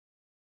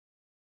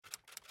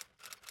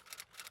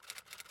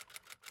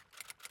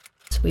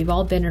We've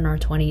all been in our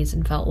 20s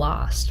and felt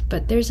lost,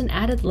 but there's an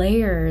added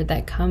layer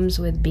that comes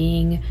with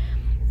being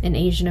an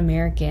Asian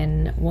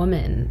American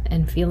woman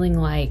and feeling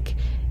like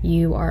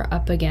you are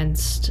up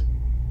against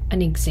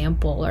an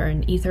example or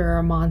an ether or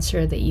a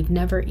monster that you've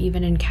never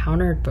even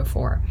encountered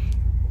before.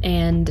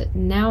 And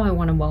now I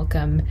want to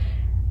welcome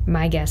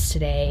my guest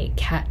today,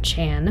 Kat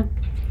Chan,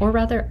 or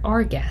rather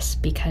our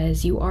guest,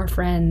 because you are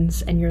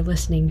friends and you're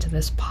listening to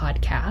this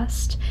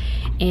podcast.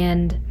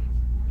 And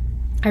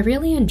I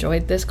really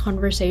enjoyed this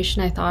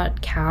conversation. I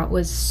thought Kat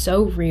was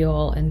so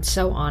real and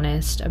so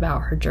honest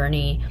about her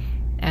journey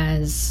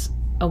as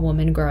a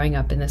woman growing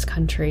up in this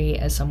country,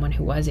 as someone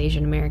who was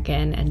Asian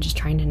American and just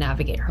trying to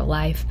navigate her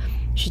life.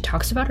 She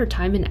talks about her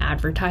time in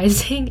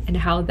advertising and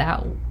how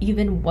that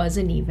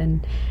wasn't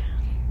even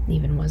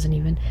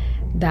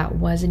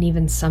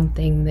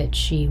something that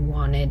she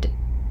wanted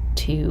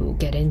to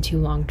get into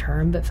long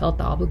term, but felt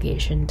the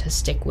obligation to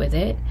stick with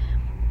it.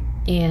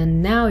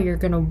 And now you're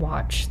going to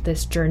watch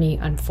this journey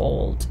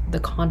unfold,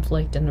 the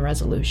conflict and the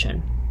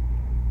resolution.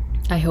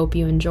 I hope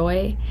you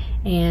enjoy,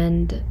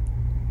 and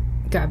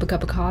grab a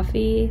cup of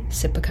coffee,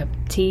 sip a cup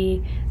of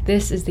tea.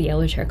 This is the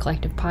Yellow Chair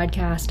Collective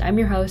podcast. I'm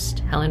your host,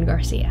 Helen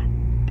Garcia.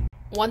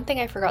 One thing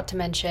I forgot to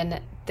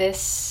mention,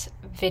 this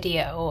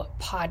video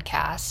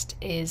podcast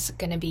is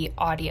going to be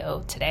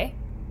audio today.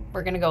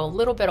 We're going to go a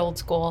little bit old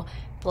school,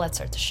 but let's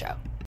start the show.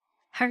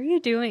 How are you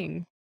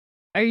doing?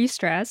 Are you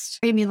stressed?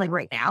 You mean like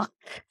right now?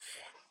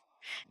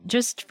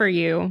 Just for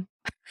you.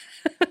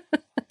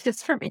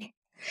 Just for me.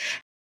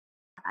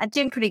 I'm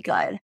doing pretty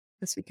good.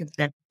 This week has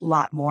been a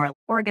lot more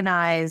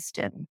organized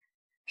and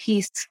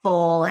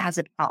peaceful. It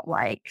hasn't felt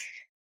like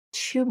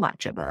too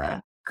much of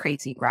a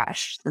crazy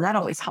rush. So that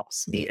always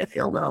helps me to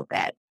feel a little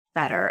bit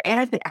better. And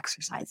I've been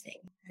exercising.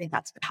 I think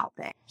that's been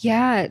helping.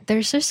 Yeah,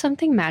 there's just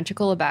something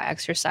magical about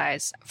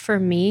exercise. For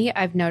me,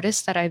 I've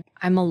noticed that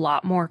I'm a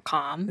lot more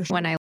calm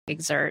when I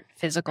exert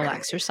physical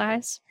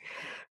exercise.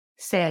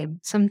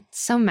 Same.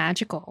 So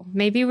magical.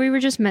 Maybe we were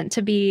just meant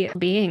to be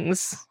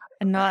beings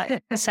and not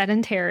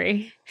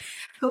sedentary.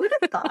 Who would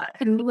have thought?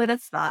 Who would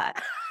have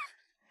thought?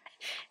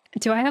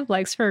 Do I have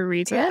legs for a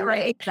reason? Yeah,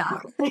 right.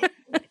 No.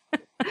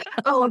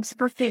 Oh, I'm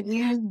super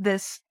feeling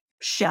this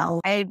shell.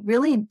 I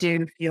really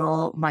do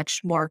feel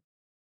much more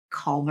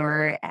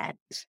calmer and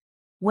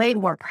way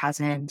more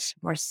present,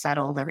 more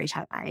settled every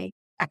time I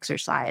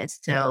exercise.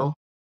 So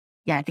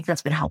yeah, I think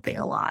that's been helping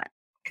a lot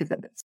because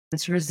of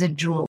this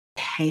residual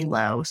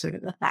halo sort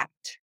of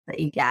effect that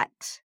you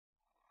get.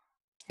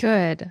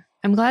 Good.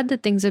 I'm glad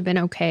that things have been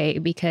okay,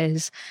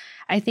 because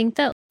I think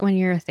that when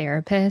you're a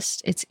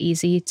therapist, it's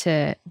easy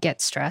to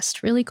get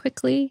stressed really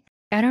quickly.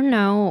 I don't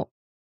know.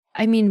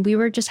 I mean, we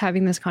were just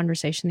having this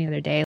conversation the other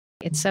day.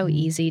 It's so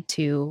easy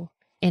to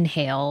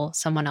inhale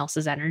someone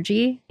else's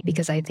energy,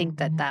 because I think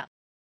that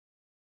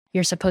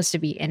you're supposed to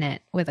be in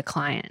it with a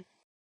client.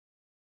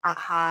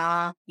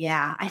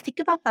 Yeah, I think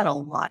about that a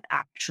lot,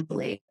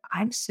 actually.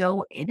 I'm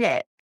so in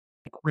it.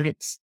 When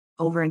it's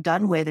over and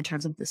done with in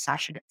terms of the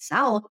session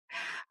itself,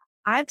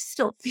 I'm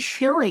still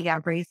feeling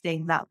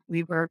everything that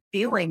we were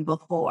feeling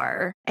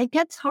before. It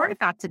gets hard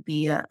not to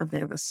be a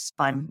bit of a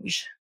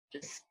sponge,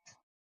 just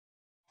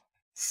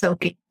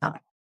soaking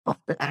up all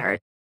the energy.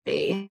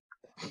 It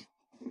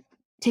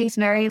takes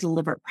very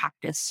deliberate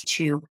practice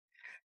to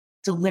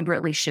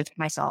deliberately shift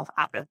myself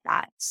out of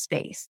that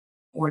space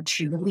or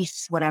to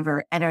release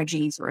whatever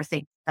energies or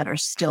things that are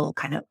still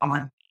kind of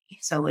on me.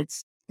 So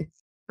it's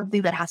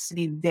something that has to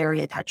be very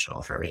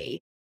intentional for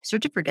me. I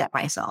start to forget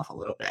myself a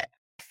little bit.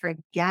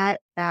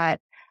 Forget that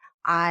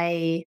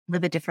I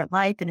live a different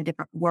life in a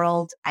different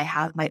world. I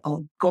have my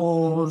own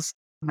goals,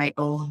 my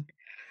own.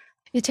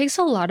 It takes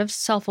a lot of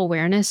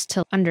self-awareness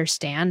to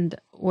understand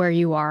where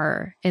you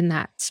are in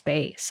that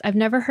space. I've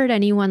never heard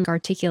anyone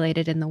articulate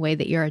it in the way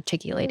that you're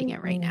articulating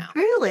it right now.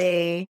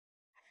 Really?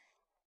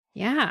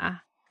 Yeah.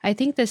 I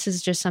think this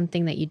is just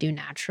something that you do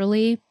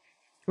naturally,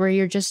 where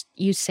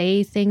you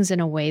say things in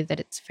a way that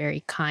it's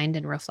very kind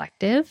and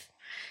reflective.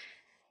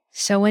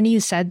 So when you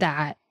said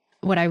that,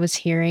 what I was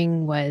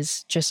hearing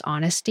was just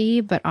honesty,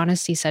 but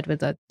honesty said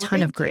with a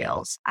ton of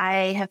grace.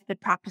 I have been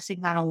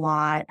practicing that a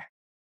lot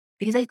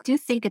because I do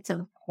think it's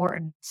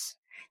important.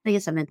 I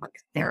guess I'm in like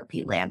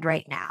therapy land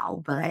right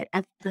now, but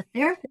as the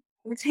therapist,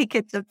 I think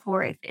it's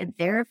important in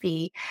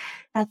therapy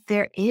that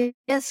there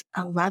is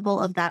a level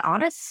of that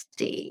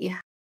honesty.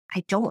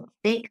 I don't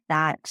think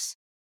that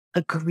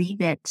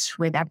agreement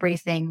with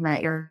everything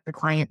that your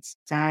client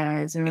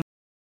says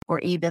or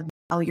even,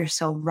 oh, you're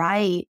so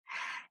right,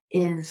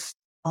 is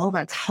all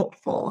that's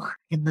helpful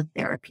in the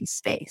therapy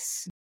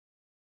space.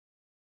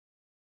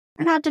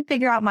 And I had to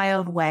figure out my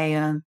own way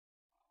of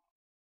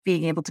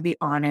being able to be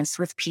honest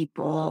with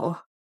people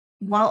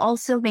while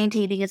also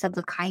maintaining a sense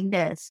of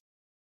kindness.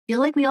 I feel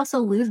like we also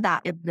lose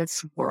that in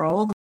this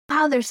world.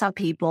 There's some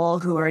people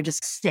who are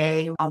just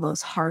saying all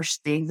those harsh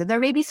things, and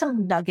there may be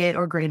some nugget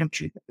or grain of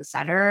truth at the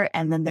center,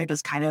 and then they're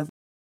just kind of,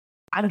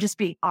 I'm just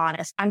being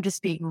honest, I'm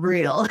just being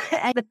real.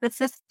 And this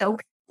is so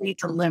clearly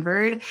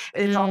delivered.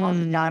 It's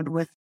almost done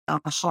with a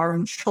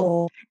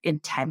harmful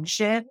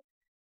intention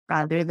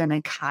rather than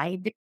a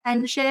kind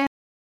tension,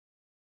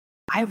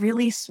 I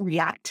really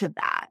react to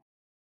that.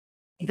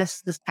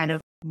 This is kind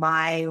of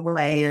my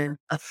way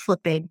of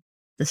flipping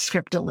the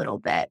script a little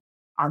bit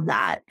on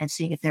that and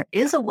seeing if there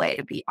is a way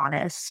to be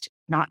honest,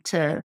 not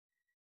to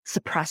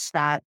suppress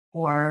that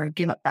or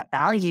give up that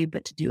value,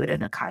 but to do it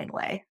in a kind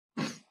way.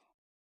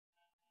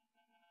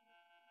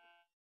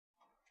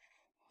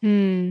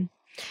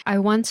 I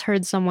once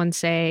heard someone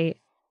say,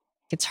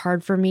 it's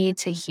hard for me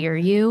to hear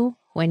you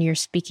when you're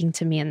speaking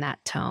to me in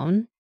that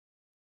tone.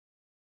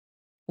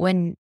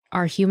 When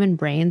our human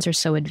brains are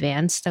so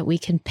advanced that we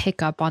can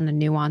pick up on the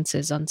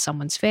nuances on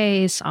someone's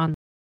face, on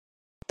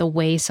the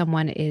way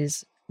someone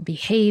is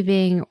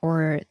behaving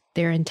or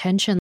their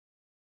intention.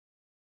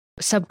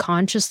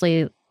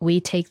 Subconsciously, we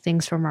take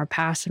things from our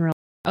past and realize,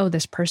 oh,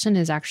 this person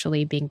is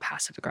actually being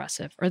passive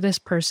aggressive, or this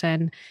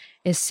person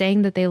is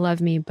saying that they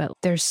love me, but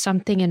there's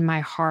something in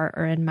my heart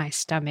or in my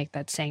stomach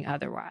that's saying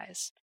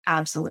otherwise.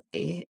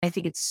 Absolutely. I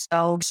think it's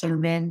so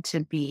human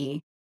to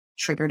be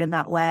triggered in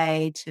that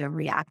way, to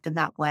react in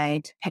that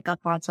way, to pick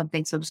up on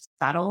something so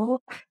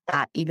subtle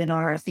that even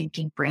our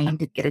thinking brain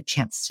did get a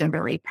chance to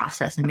really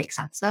process and make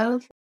sense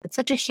of. It's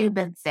such a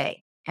human thing.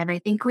 And I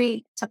think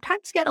we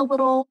sometimes get a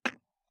little,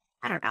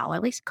 I don't know,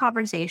 at least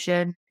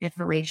conversation in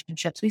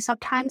relationships, we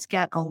sometimes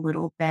get a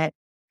little bit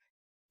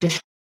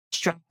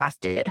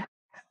distracted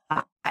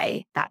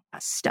by that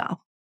stuff.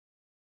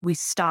 We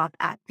stop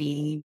at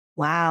the,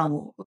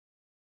 wow,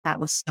 that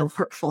was so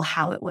hurtful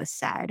how it was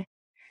said.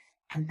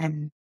 And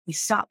then we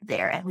stop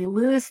there and we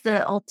lose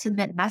the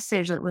ultimate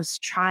message that was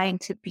trying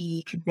to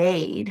be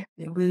conveyed.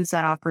 We lose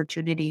that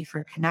opportunity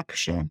for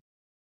connection,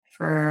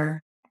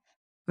 for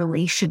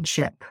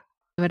relationship.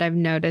 What I've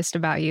noticed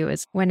about you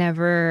is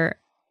whenever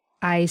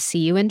I see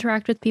you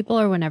interact with people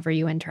or whenever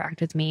you interact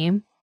with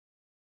me,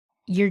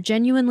 you're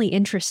genuinely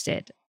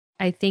interested.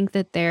 I think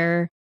that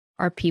there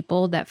are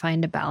people that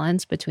find a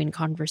balance between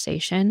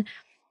conversation,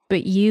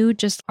 but you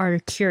just are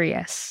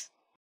curious.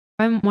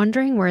 I'm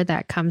wondering where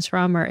that comes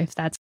from or if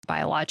that's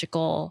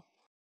biological,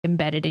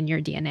 embedded in your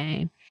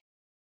DNA.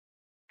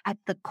 At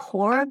the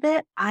core of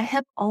it, I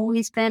have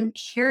always been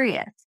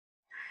curious.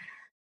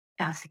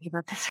 I was thinking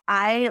about this.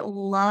 I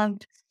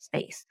loved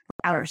space,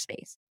 outer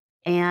space.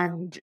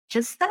 And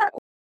just that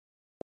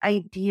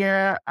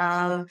idea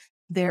of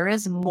there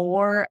is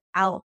more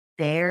out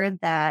there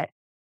that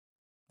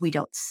we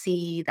don't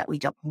see, that we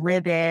don't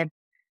live in.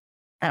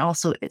 And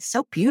also, it's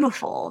so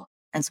beautiful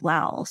as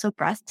well, so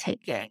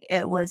breathtaking.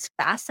 It was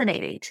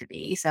fascinating to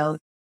me. So,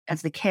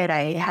 as a kid,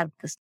 I had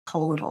this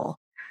little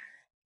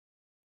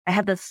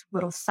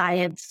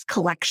science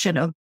collection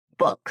of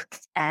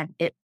books, and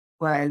it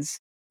was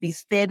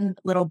these thin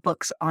little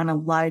books on a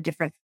lot of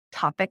different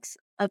topics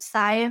of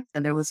science.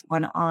 And there was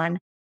one on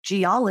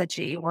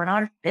geology, one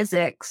on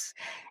physics.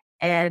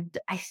 And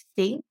I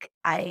think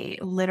I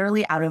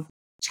literally, out of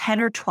 10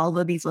 or 12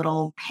 of these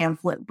little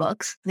pamphlet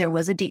books, there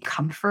was a deep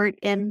comfort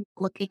in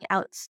looking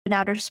out in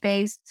outer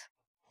space.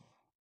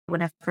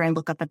 Whenever I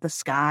look up at the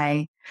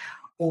sky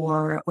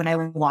or when I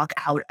walk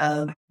out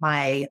of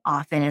my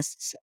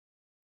office,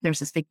 there's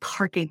this big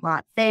parking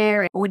lot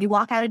there. When you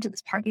walk out into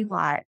this parking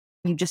lot,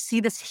 you just see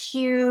this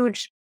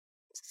huge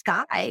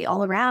sky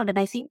all around. And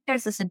I think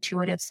there's this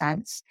intuitive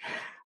sense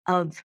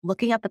of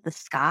looking up at the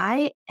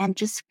sky and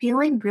just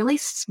feeling really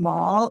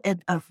small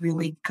in a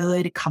really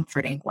good,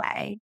 comforting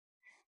way.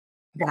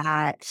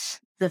 That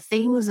the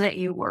things that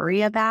you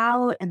worry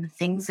about and the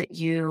things that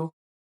you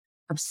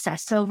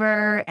obsess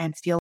over and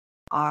feel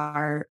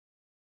are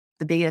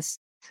the biggest,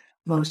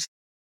 most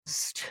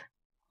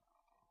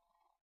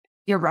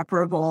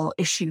irreparable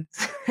issues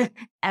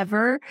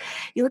ever,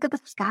 you look at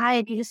the sky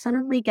and you just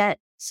suddenly get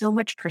so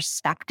much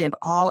perspective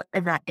all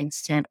in that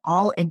instant,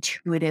 all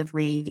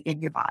intuitively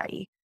in your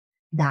body,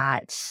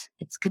 that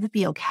it's going to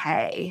be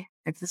okay.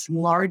 There's this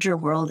larger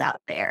world out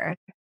there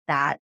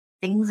that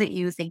things that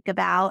you think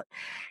about,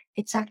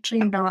 it's actually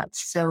not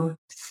so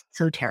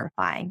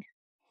terrifying.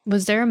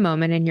 Was there a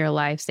moment in your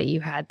life that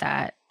you had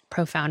that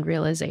profound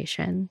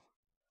realization?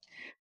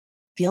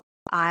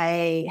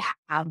 I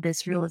have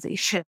this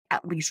realization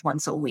at least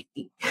once a week,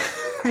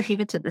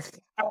 even to this.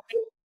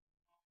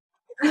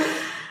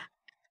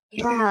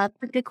 Yeah,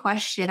 that's a good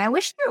question. I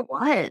wish there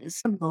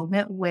was a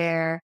moment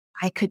where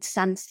I could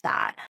sense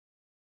that.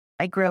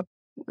 I grew up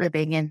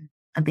living in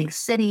a big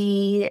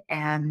city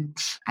and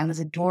I was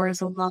indoors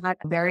a lot,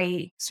 a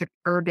very sort of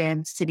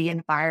urban city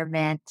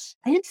environment.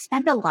 I didn't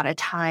spend a lot of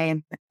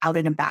time out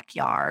in a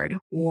backyard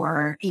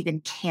or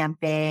even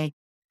camping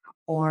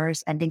or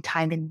spending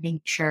time in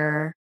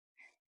nature.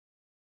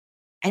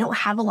 I don't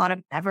have a lot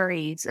of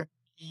memories of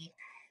me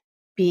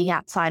being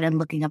outside and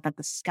looking up at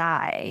the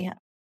sky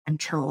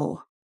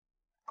until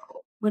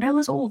when I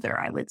was older,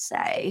 I would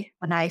say,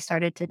 when I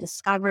started to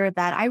discover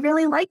that I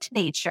really liked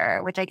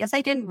nature, which I guess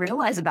I didn't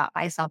realize about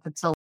myself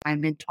until my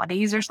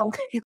mid-20s or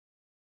something.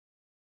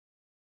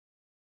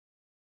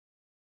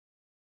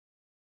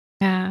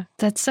 Yeah,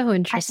 that's so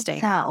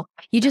interesting. So,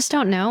 You just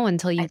don't know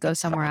until you go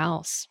somewhere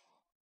else.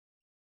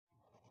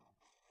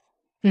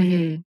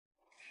 Mm-hmm.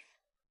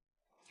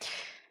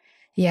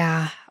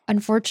 Yeah.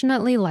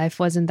 Unfortunately,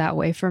 life wasn't that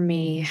way for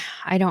me.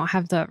 I don't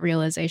have the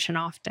realization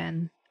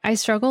often. I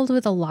struggled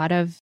with a lot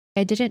of,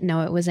 I didn't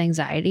know it was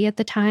anxiety at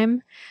the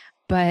time,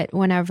 but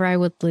whenever I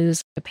would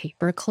lose a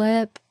paper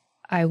clip,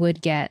 I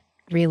would get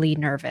really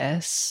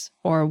nervous.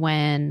 Or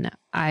when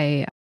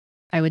I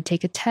would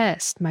take a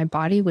test, my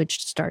body would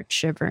start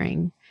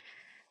shivering.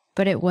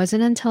 But it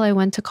wasn't until I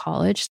went to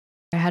college,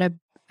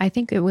 I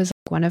think it was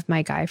one of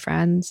my guy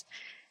friends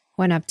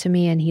went up to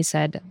me and he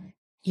said,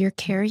 "You're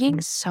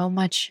carrying so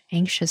much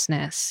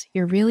anxiousness.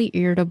 You're really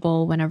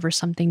irritable whenever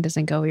something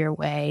doesn't go your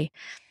way."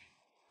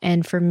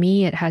 And for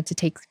me, it had to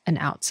take an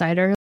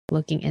outsider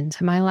looking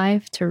into my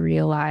life to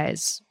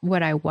realize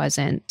what I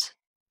wasn't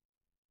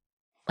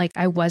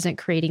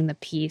creating the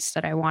peace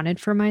that I wanted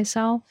for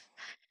myself.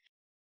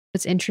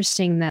 It's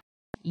interesting that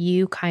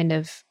you kind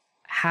of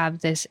have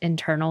this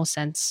internal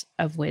sense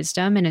of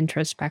wisdom and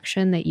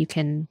introspection that you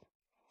can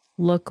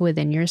look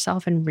within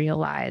yourself and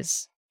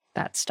realize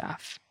that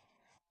stuff.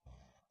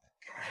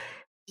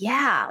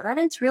 Yeah, that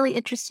is really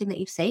interesting that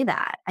you say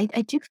that. I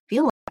do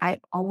feel like I've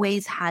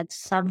always had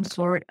some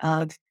sort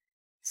of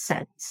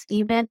sense,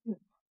 even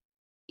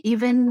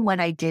when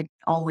I didn't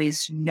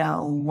always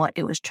know what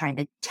it was trying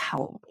to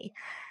tell me.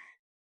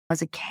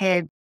 As a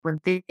kid, when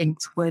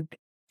things would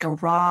go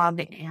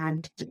wrong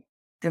and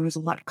there was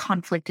a lot of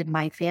conflict in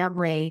my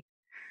family,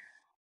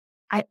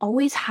 I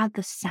always had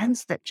the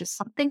sense that just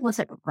something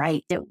wasn't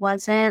right.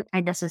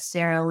 I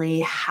necessarily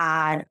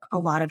had a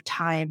lot of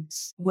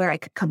times where I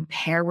could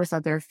compare with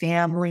other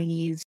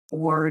families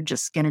or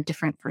just get a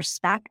different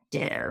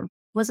perspective.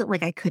 It wasn't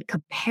like I could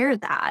compare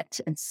that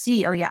and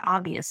see, oh yeah,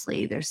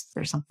 obviously there's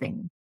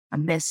something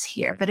amiss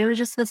here. But it was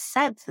just the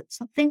sense that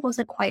something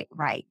wasn't quite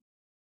right.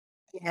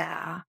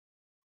 Yeah.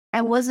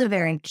 I was a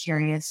very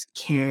curious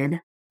kid,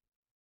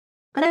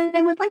 but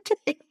I would like to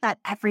think that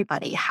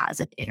everybody has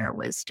an inner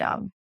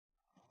wisdom.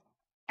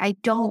 I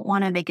don't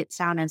want to make it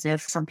sound as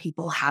if some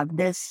people have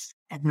this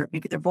and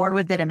maybe they're born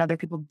with it and other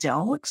people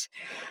don't.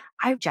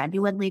 I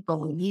genuinely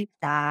believe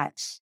that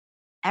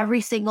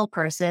every single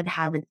person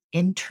has an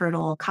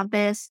internal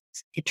compass,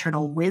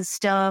 internal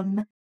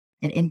wisdom,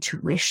 and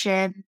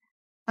intuition,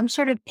 some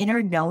sort of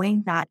inner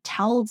knowing that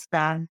tells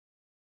them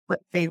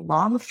what they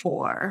long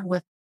for,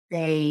 what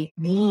they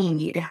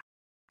need,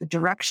 the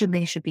direction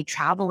they should be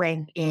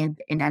traveling in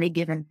any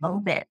given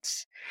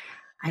moment.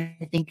 I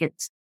think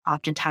it's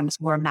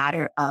oftentimes more a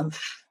matter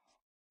of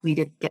we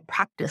didn't get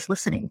practice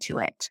listening to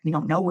it. We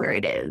don't know where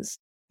it is.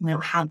 We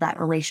don't have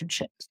that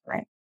relationship,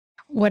 right?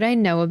 What I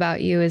know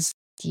about you is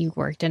you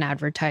worked in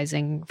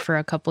advertising for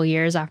a couple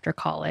years after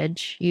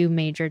college. You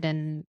majored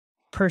in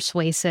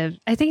persuasive,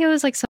 I think it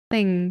was like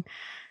something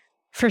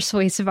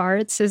persuasive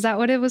arts. Is that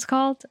what it was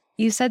called?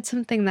 You said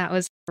something that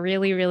was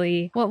really,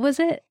 really, what was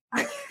it?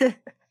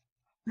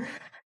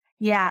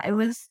 Yeah, it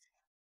was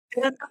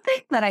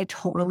something that I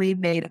totally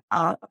made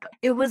up.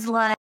 It was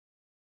like,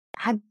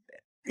 I,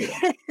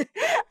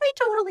 I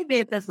totally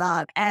made this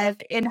up.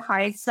 And in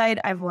hindsight,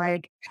 I'm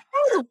like,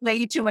 that was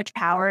way too much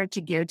power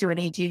to give to an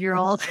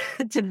 18-year-old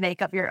to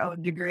make up your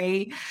own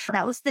degree.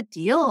 That was the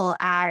deal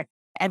at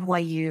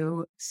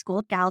NYU School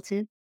of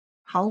Gallatin.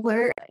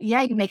 However,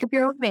 yeah, you make up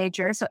your own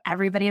major. So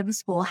everybody in the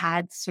school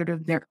had sort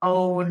of their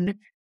own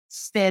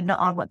spin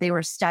on what they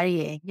were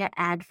studying. Yeah.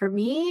 And for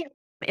me,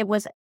 it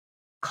was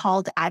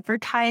called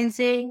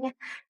advertising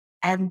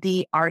and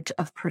the art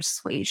of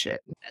persuasion.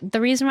 The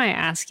reason why I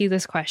ask you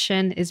this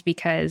question is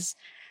because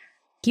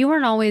you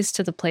weren't always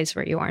to the place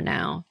where you are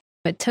now.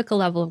 It took a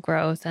level of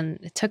growth and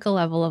it took a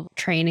level of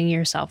training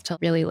yourself to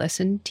really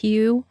listen to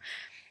you.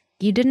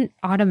 You didn't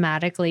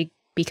automatically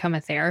become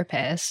a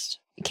therapist.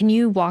 Can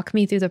you walk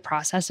me through the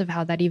process of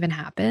how that even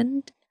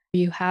happened?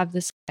 You have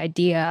this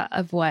idea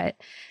of what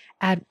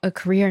a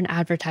career in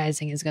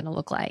advertising is going to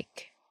look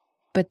like,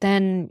 but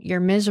then you're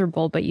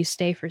miserable, but you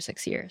stay for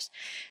 6 years.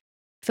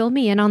 Fill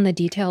me in on the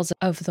details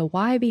of the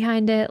why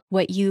behind it,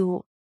 what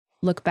you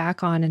look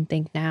back on and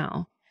think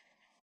now.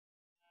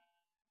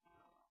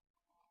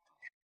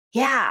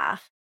 Yeah.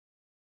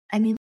 I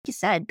mean, like you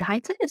said,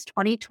 hindsight is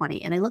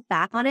 2020. And I look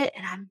back on it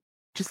and I'm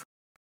just,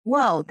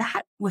 whoa,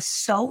 that was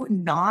so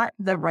not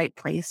the right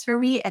place for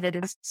me. And it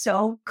is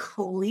so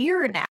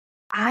clear now.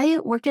 I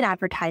worked in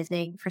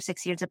advertising for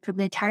 6 years. And for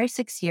the entire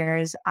 6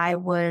 years, I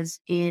was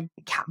in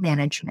account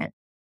management.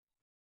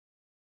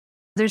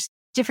 There's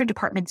different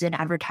departments in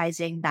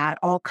advertising that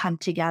all come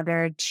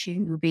together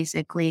to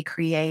basically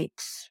create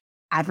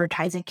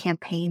advertising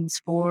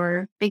campaigns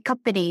for big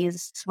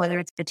companies, whether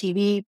it's a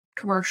TV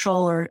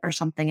commercial or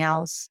something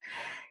else.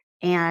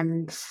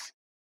 And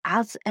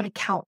as an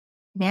account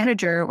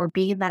manager or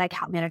being in that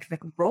account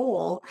management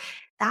role,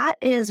 that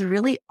is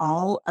really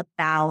all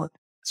about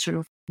sort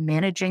of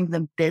managing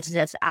the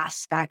business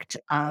aspect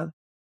of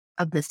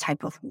this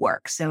type of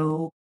work.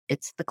 So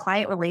it's the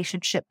client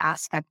relationship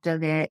aspect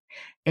of it.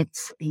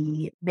 It's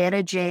the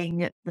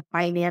managing the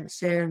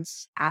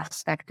finances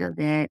aspect of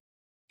it.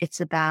 It's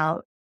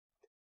about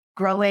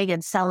growing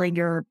and selling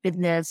your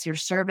business, your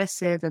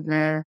services, and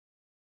the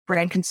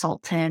brand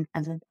consultant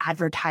and an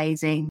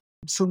advertising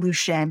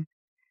solution.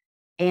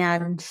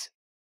 And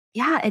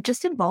yeah,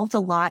 it involved a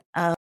lot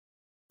of,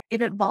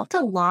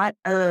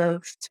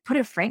 to put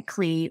it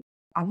frankly,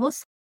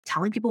 almost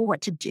telling people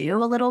what to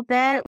do a little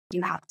bit.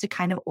 You have to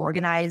kind of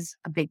organize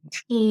a big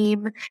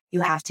team.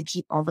 You have to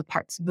keep all the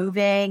parts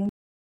moving.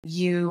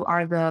 You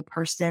are the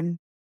person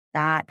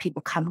that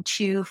people come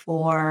to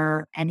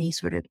for any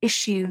sort of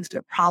issues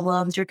or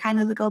problems. You're kind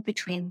of the go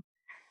between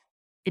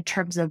in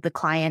terms of the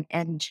client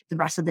and the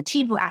rest of the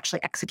team who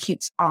actually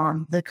executes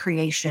on the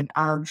creation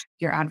of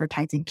your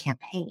advertising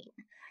campaign.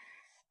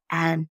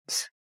 And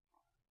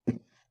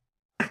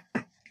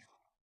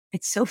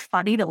it's so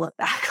funny to look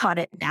back on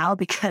it now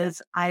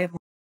because I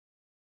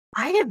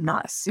am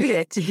not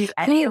suited to do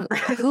any of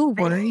those Who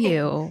were things.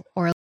 you?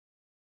 Or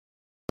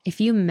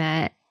if you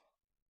met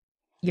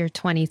your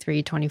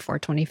 23, 24,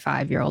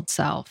 25-year-old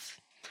self,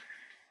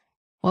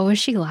 what was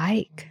she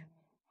like?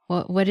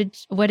 What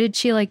did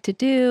she like to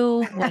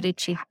do? What did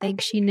she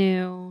think she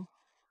knew?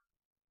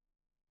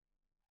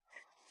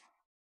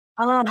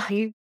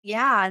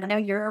 Yeah, I know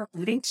you're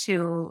alluding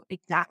to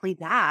exactly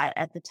that.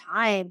 At the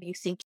time, you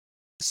think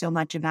so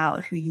much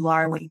about who you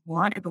are, what you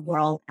want in the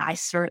world. I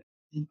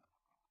certainly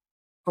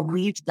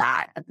believed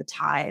that at the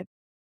time.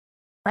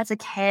 As a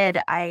kid,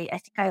 I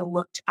think I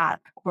looked at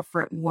the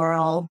corporate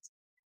world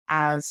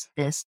as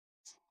this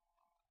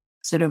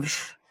sort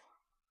of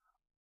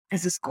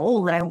as this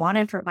goal that I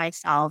wanted for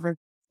myself, or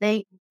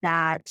thing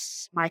that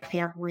my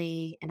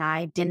family and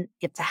I didn't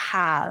get to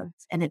have,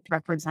 and it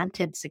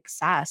represented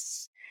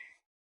success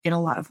in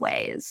a lot of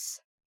ways.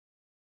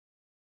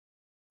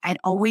 I'd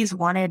always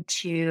wanted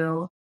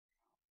to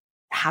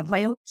have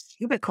my own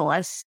cubicle,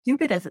 as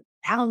stupid as it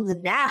sounds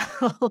now.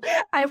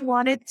 I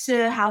wanted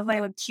to have my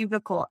own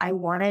cubicle. I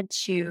wanted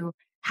to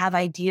have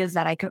ideas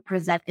that I could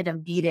present in a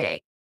meeting.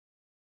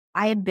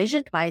 I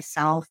envisioned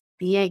myself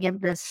being in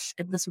this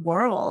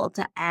world,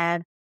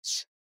 and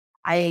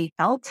I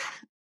felt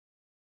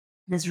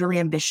this really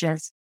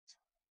ambitious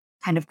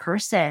kind of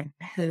person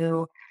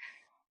who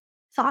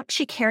thought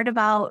she cared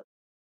about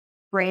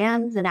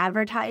brands and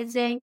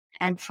advertising.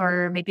 And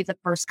for maybe the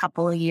first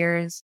couple of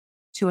years,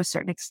 to a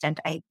certain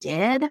extent, I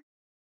did.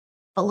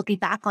 But looking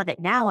back on it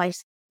now, I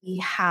see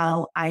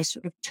how I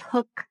sort of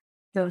took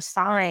those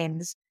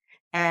signs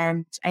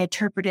and I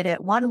interpreted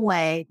it one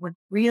way when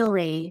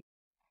really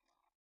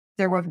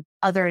there were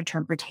other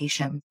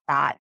interpretations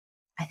that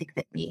I think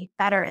fit me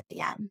better at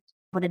the end.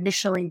 What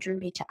initially drew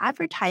me to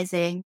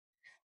advertising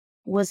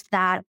was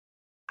that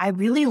I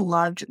really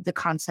loved the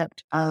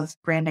concept of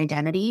brand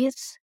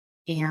identities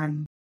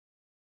and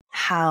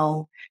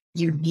how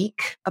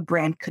unique a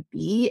brand could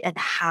be and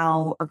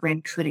how a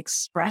brand could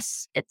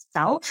express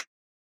itself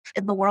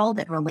in the world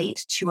and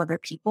relate to other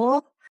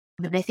people.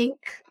 And I think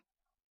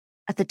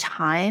at the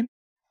time,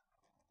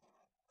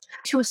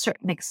 to a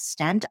certain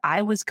extent,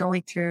 I was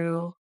going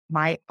through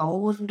my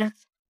own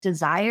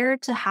desire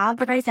to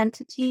have an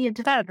identity and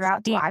to figure out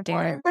who Deep, I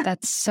dear. was.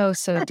 That's so,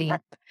 so deep.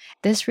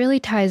 This really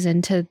ties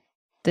into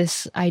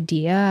this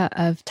idea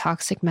of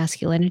toxic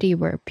masculinity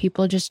where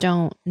people just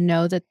don't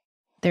know that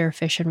they're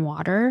fish in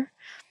water.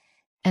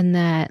 And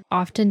that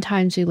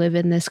oftentimes we live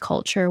in this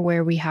culture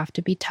where we have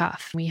to be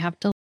tough. We have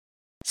to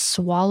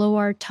swallow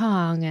our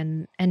tongue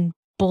and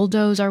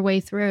bulldoze our way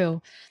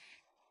through.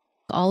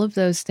 All of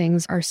those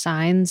things are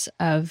signs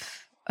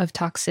of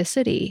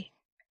toxicity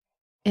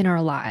in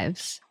our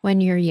lives.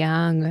 When you're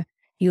young,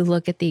 you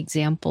look at the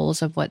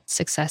examples of what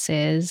success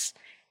is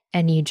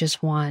and you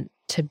just want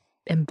to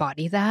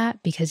embody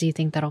that because you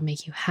think that'll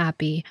make you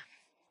happy.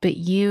 But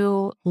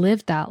you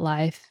lived that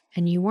life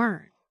and you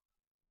weren't.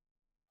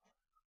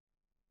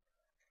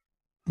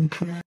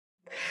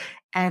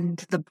 And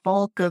the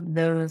bulk of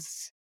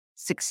those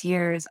 6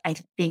 years, I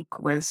think,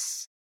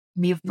 was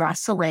me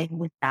wrestling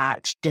with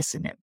that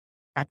dissonance,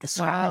 that Wow.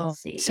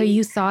 discrepancy. So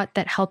you thought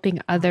that helping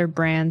other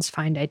brands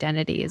find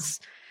identities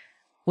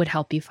would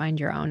help you find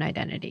your own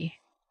identity.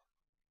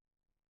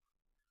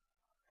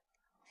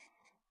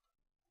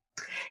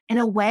 In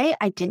a way,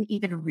 I didn't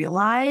even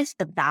realize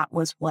that that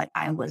was what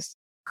I was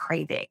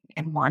craving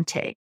and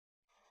wanting.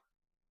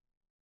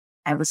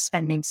 I was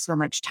spending so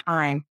much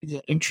time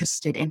being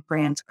interested in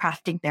brands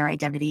crafting their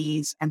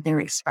identities and their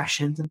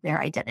expressions of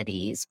their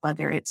identities,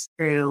 whether it's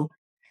through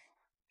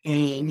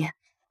a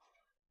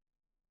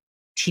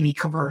TV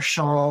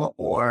commercial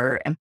or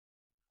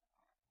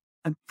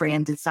a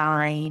brand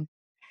design.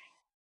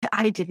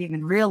 I didn't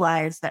even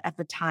realize that at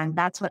the time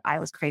that's what I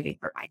was craving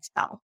for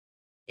myself.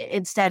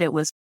 Instead, it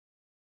was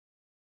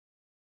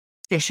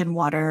fish and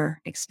water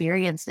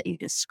experience that you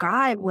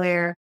described,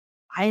 where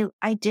I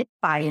did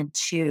buy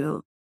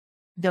into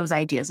those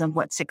ideas of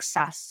what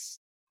success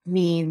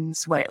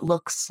means, what it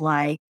looks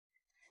like.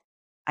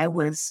 I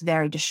was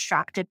very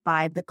distracted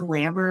by the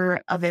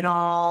glamour of it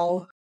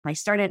all. I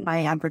started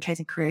my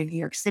advertising career in New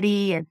York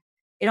City and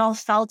it all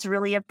felt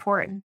really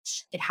important.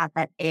 It had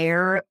that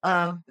air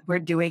of we're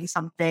doing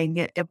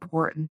something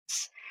important.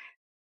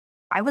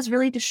 I was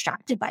really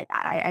distracted by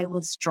that. I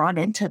was drawn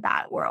into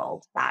that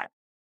world, that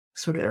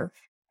sort of,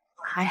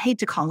 I hate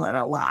to call it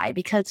a lie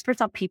because for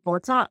some people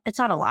it's not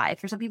a lie.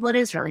 For some people it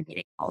is really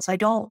meaningful. So I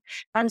don't,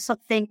 that is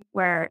something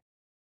where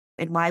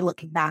In my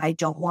looking back, I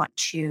don't want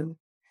to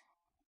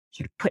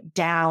sort of put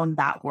down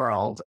that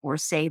world or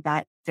say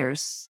that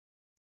there's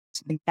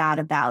something bad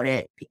about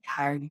it,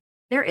 because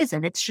there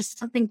isn't. It's just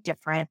something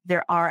different.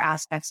 There are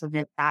aspects of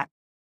it that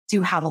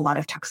do have a lot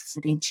of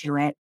toxicity to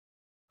it,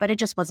 but it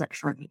just wasn't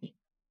for me.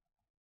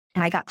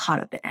 And I got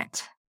caught up in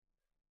it.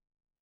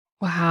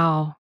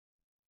 Wow.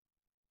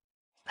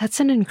 That's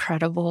an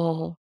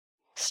incredible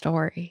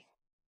story.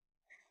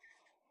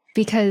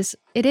 Because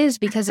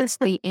it's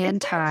the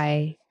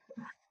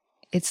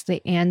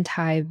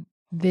anti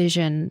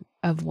vision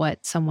of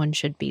what someone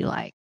should be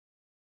like.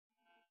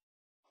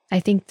 I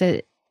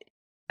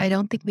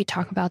don't think we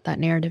talk about that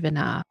narrative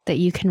enough, that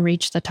you can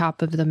reach the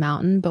top of the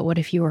mountain, but what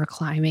if you were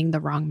climbing the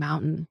wrong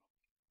mountain?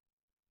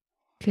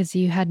 Because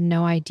you had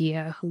no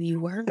idea who you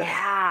were.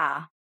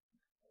 Yeah.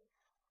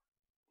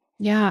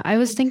 Yeah, I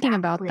was thinking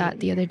about that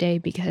the other day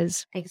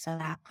because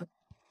Exactly.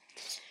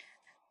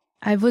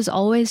 I was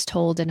always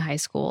told in high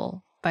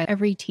school by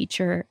every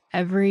teacher,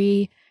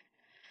 every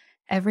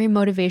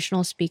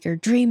motivational speaker,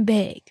 dream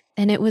big.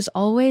 And it was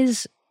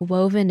always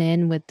woven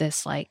in with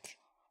this like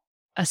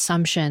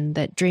assumption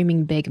that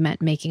dreaming big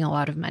meant making a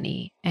lot of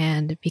money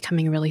and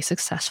becoming really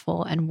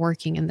successful and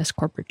working in this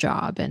corporate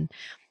job and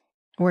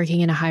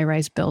working in a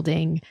high-rise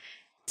building.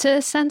 To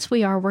a sense,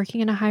 we are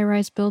working in a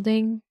high-rise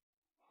building,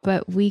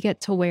 but we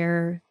get to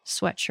wear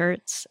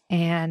sweatshirts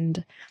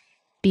and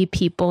be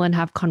people and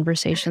have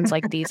conversations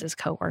like these as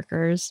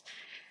coworkers.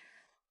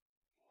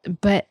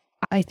 But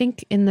I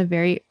think in the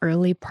very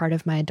early part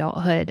of my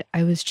adulthood,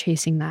 I was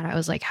chasing that. I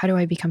was like, how do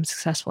I become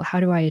successful? How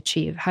do I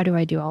achieve? How do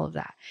I do all of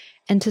that?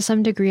 And to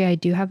some degree, I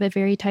do have a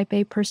very type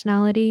A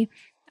personality.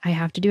 I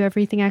have to do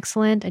everything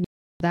excellent, and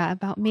you know that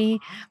about me.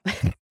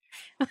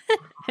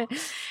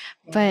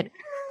 But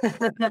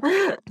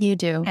you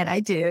do. And I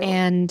do.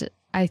 And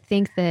I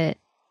think that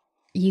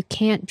you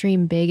can't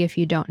dream big if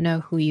you don't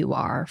know who you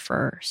are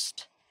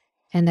first.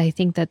 And I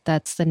think that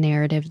that's the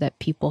narrative that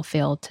people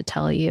fail to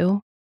tell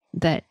you,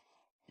 that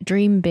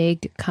dream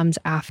big comes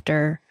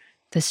after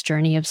this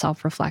journey of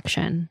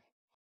self-reflection.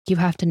 You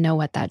have to know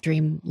what that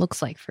dream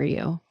looks like for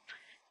you.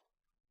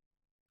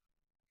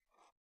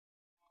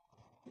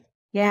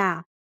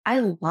 Yeah, I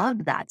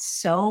love that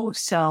so,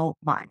 so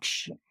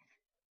much.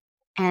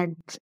 And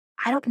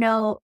I don't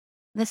know,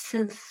 this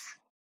is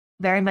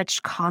very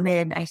much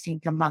common, I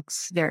think,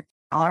 amongst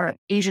our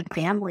Asian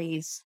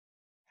families.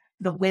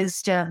 The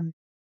wisdom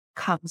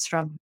comes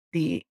from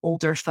the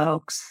older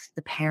folks,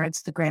 the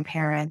parents, the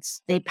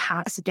grandparents. They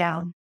pass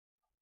down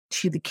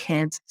to the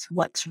kids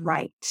what's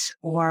right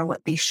or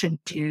what they should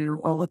do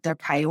or what their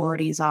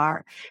priorities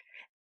are.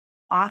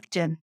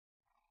 Often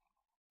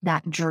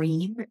that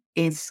dream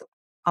is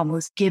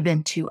almost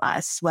given to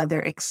us, whether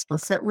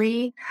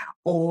explicitly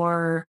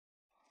or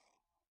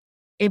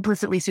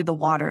implicitly through the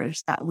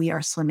waters that we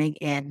are swimming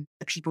in,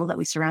 the people that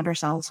we surround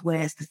ourselves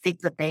with, the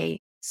things that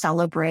they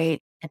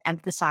celebrate and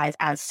emphasize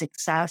as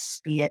success,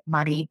 be it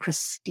money,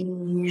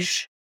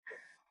 prestige,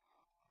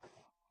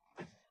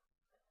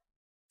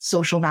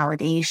 social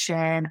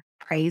validation,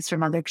 praise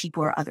from other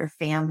people or other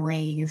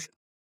families.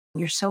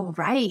 You're so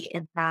right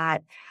in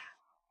that.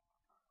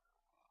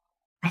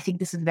 I think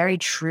this is very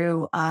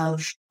true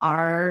of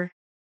our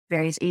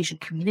various Asian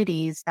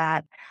communities,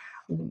 that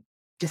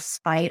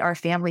despite our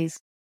families,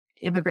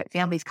 immigrant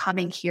families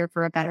coming here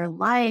for a better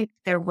life,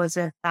 there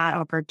wasn't that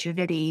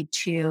opportunity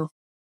to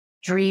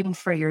dream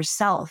for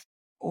yourself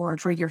or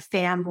for your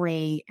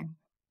family, and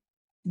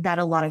that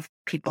a lot of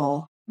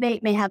people may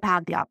have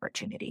had the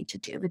opportunity to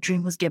do. The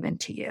dream was given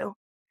to you.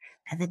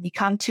 And then you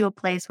come to a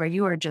place where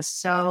you are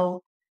just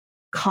so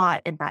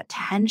caught in that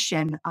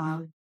tension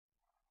of,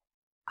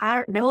 I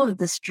don't know if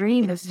this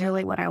dream is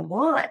really what I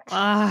want.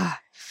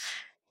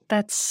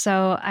 That's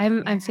so,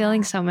 I'm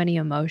feeling so many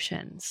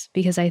emotions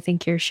because I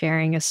think you're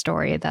sharing a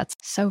story that's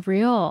so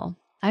real.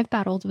 I've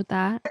battled with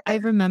that. I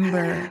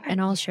remember,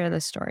 and I'll share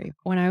this story.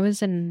 When I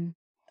was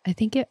I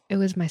think it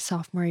was my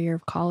sophomore year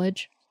of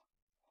college,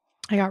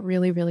 I got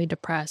really, really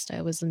depressed.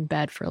 I was in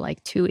bed for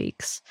like 2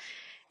 weeks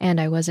and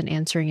I wasn't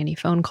answering any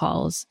phone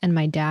calls. And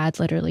my dad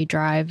literally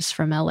drives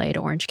from LA to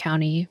Orange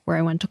County, where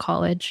I went to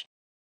college.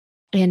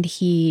 And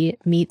he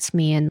meets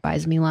me and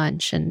buys me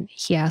lunch. And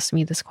he asked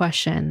me this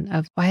question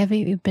of, why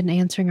haven't you been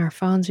answering our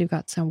phones? We've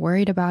got so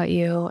worried about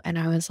you. And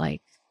I was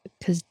like,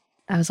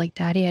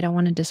 Daddy, I don't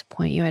want to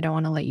disappoint you. I don't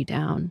want to let you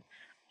down.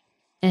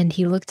 And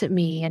he looked at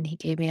me and he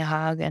gave me a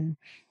hug and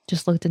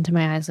just looked into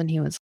my eyes. And he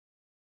was,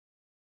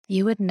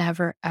 you would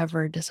never,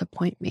 ever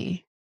disappoint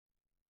me.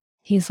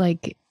 He's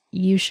like,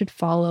 you should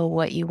follow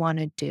what you want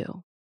to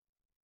do.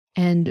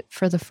 And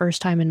for the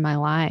first time in my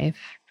life,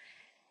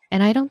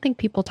 and I don't think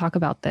people talk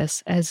about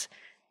this, as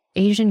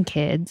Asian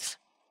kids,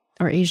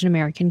 or Asian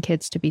American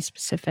kids to be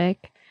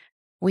specific,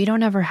 we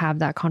don't ever have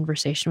that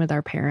conversation with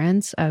our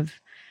parents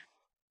of,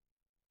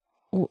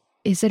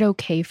 is it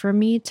okay for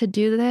me to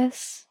do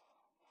this?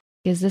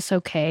 Is this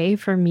okay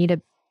for me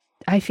to,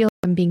 I feel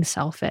like I'm being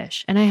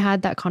selfish. And I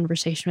had that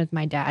conversation with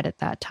my dad at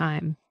that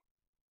time.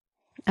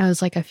 I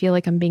was like, I feel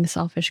like I'm being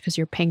selfish because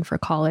you're paying for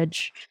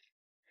college.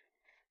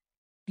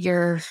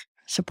 You're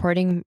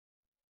supporting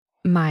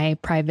my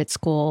private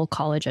school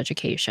college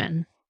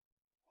education.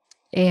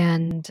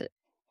 And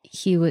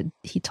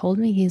he told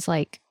me, he's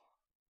like,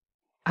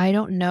 I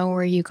don't know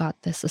where you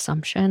got this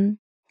assumption.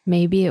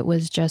 Maybe it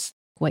was just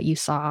what you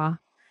saw,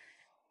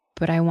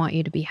 but I want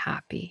you to be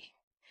happy.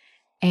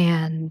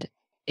 And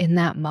in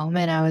that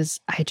moment, I was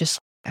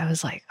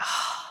like,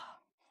 oh,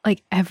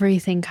 like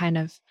everything kind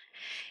of,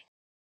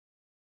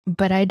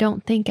 but I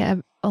don't think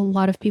a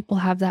lot of people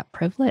have that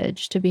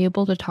privilege to be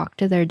able to talk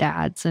to their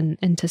dads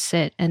and to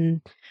sit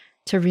and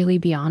to really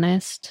be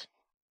honest.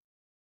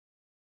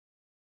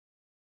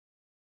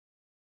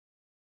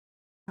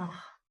 Oh,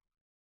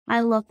 I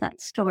love that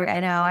story.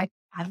 I know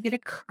I'm gonna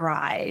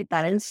cry.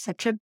 That is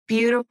such a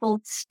beautiful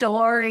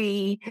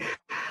story.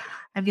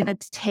 I'm gonna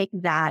take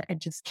that and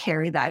just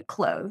carry that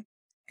close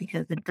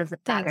because it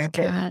doesn't matter Thanks,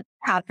 if it Kat.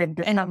 happened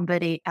to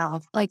somebody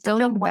else. Like It's a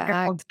going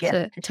wonderful back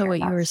gift to share what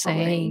you that were story.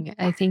 saying,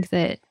 I think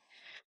that,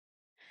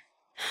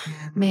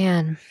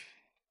 man,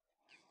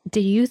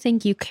 did you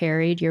think you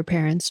carried your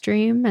parents'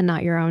 dream and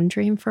not your own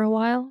dream for a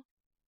while?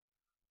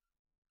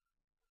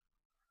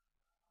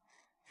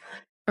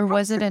 Or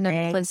was it an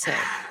Thing. implicit?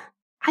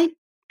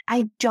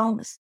 I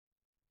don't.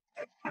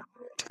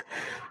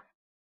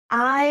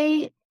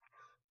 I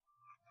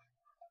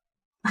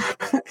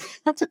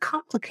That's a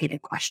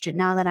complicated question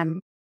now that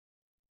I'm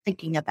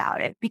thinking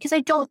about it because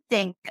I don't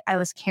think I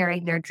was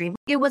carrying their dream.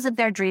 It wasn't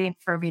their dream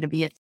for me to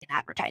be in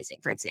advertising,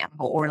 for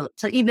example, or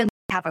to even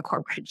have a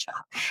corporate job.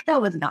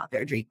 That was not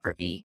their dream for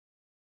me.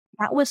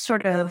 That was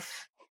sort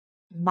of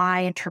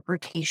my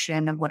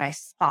interpretation of what I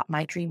thought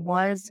my dream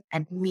was,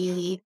 and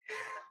me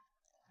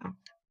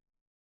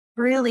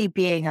really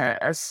being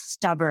a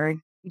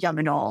stubborn young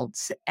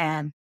adult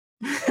and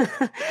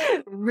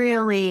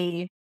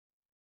really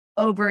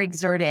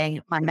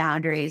overexerting my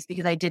boundaries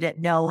because I didn't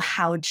know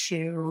how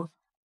to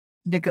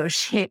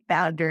negotiate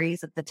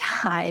boundaries at the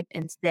time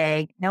and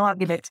say, no, I'm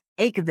going to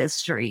take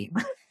this dream.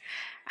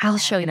 I'll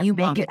show gonna you,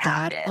 make Mom it and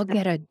Dad. happen. I'll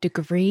get a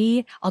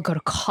degree. I'll go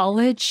to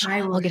college. I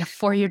I'll will. get a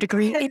 4-year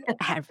degree in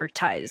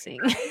advertising.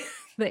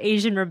 The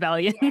Asian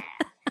rebellion.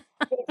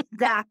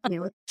 Exactly.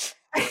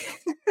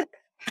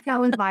 That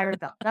was my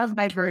rebellion. That was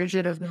my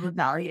version of the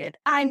rebellion.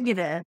 I'm going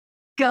to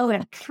go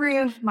and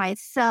prove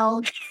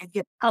myself and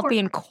get I'll be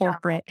in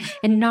corporate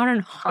and not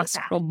in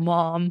hospital,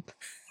 Mom.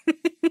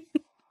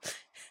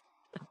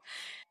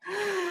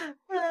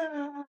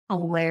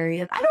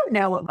 Hilarious. I don't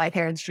know what my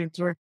parents' dreams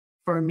were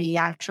for me,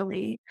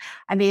 actually.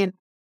 I mean,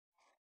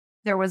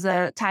 there was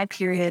a time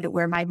period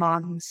where my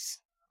mom's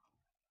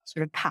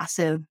sort of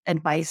passive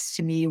advice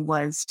to me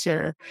was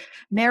to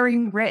marry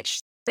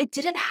rich. They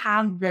didn't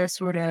have the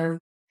sort of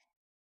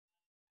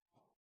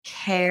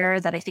care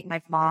that I think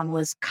my mom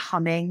was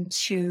coming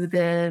to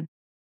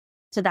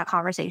that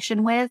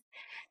conversation with.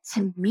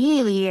 To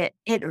me,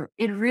 it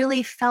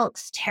really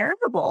felt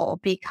terrible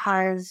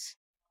because,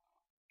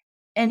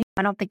 and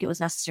I don't think it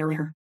was necessarily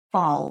her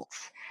fault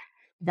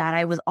that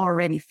I was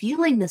already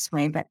feeling this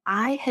way, but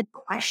I had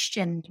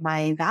questioned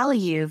my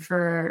value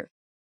for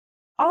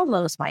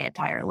almost my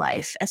entire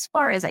life, as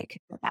far as I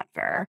could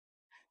remember.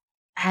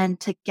 And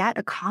to get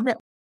a comment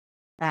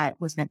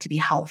that was meant to be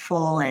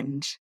helpful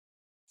and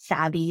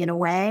savvy in a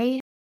way,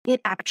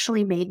 it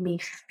actually made me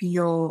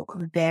feel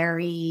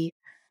very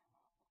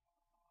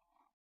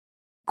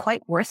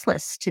quite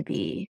worthless to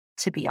be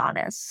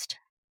honest.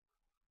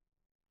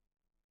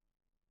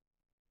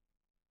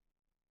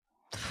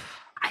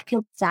 I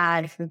feel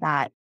sad for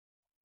that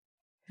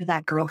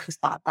girl who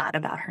thought that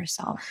about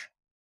herself.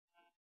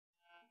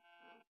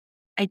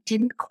 I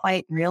didn't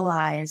quite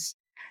realize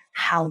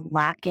how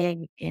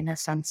lacking in a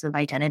sense of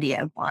identity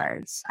I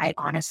was. I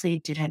honestly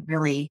didn't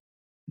really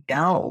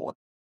know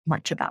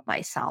much about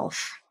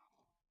myself.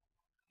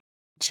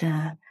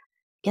 To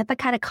get the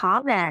kind of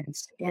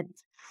comments,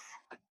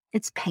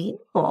 it's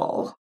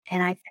painful.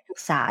 And I feel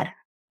sad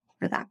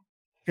for that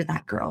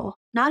girl.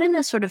 Not in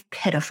a sort of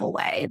pitiful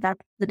way.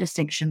 That's the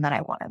distinction that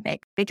I want to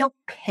make. I don't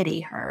pity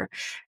her,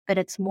 but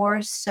it's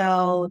more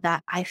so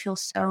that I feel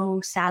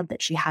so sad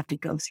that she had to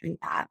go through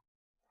that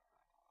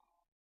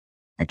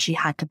she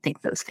had to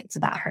think those things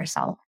about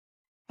herself.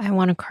 I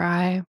want to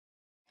cry.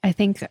 I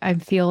think I'm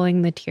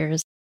feeling the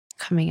tears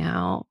coming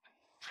out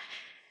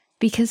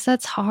because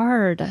that's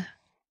hard.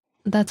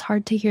 That's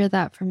hard to hear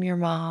that from your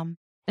mom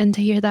and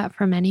to hear that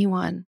from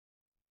anyone.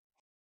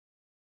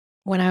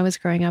 When I was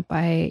growing up,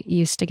 I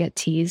used to get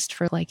teased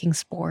for liking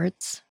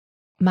sports.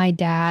 My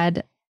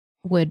dad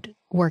would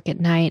work at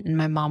night and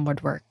my mom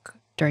would work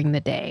during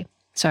the day.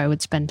 So I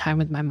would spend time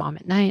with my mom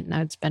at night and I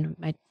would spend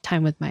my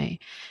time with my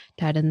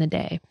dad in the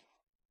day.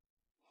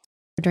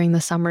 During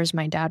the summers,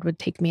 my dad would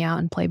take me out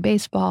and play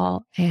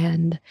baseball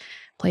and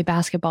play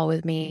basketball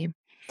with me.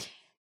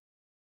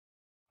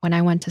 When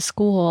I went to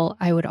school,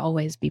 I would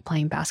always be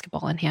playing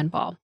basketball and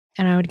handball.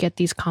 And I would get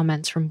these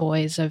comments from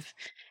boys of,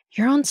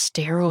 you're on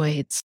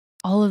steroids,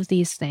 all of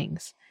these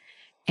things.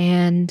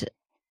 And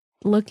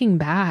looking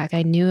back,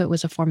 I knew it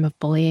was a form of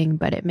bullying,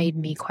 but it made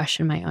me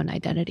question my own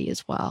identity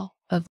as well.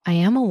 Of I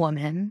am a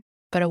woman,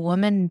 but a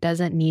woman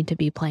doesn't need to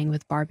be playing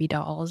with Barbie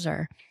dolls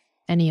or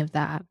any of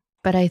that.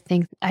 But I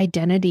think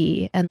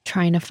identity and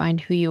trying to find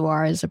who you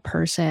are as a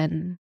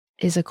person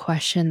is a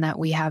question that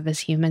we have as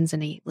humans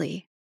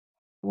innately.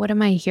 What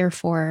am I here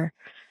for?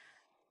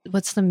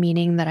 What's the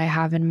meaning that I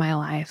have in my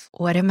life?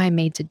 What am I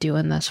made to do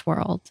in this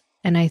world?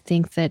 And I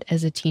think that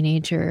as a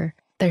teenager,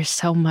 there's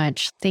so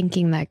much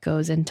thinking that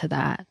goes into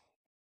that.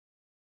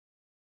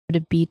 To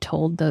be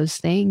told those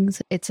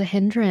things, it's a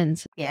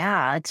hindrance.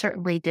 Yeah, it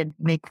certainly did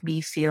make me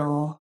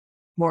feel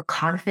more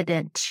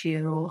confident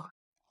to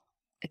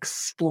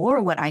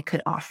explore what I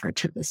could offer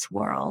to this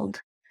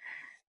world.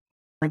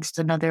 It's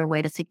another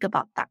way to think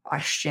about that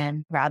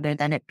question rather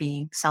than it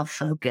being self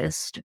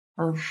focused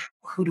of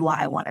who do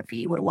I want to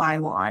be? What do I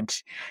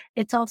want?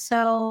 It's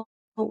also,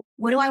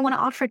 what do I want to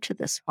offer to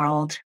this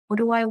world? What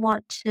do I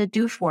want to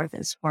do for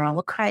this world?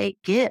 What can I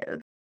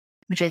give?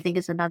 Which I think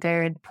is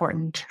another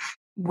important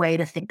way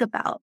to think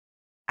about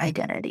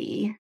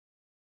identity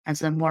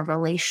as a more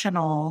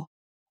relational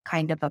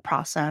kind of a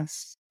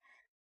process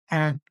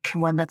and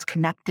one that's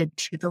connected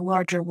to the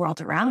larger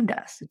world around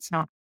us. It's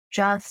not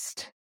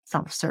just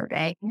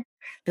self-serving,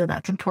 though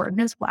that's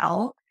important as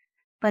well,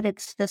 but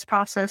it's this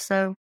process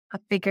of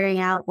figuring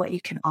out what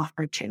you can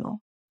offer to.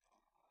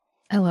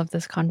 I love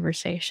this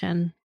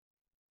conversation.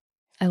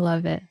 I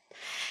love it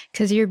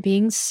because you're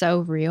being so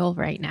real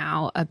right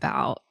now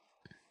about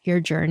your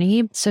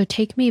journey. So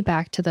take me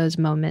back to those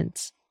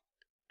moments.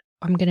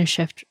 I'm going to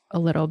shift a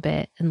little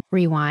bit and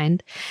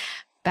rewind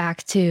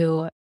back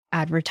to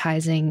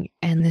advertising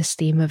and this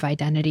theme of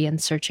identity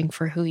and searching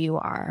for who you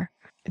are.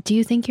 Do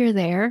you think you're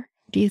there?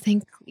 Do you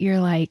think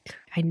you're like,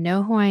 I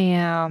know who I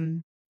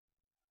am?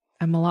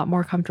 I'm a lot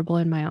more comfortable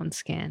in my own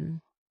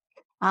skin.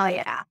 Oh,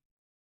 yeah.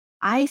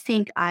 I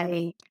think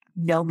I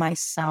know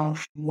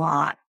myself a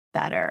lot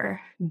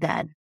better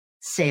than,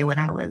 say, when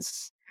I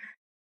was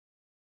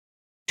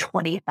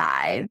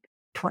 25,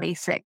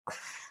 26,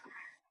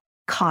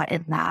 caught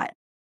in that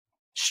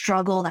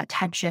struggle, that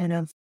tension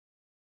of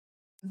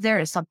there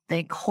is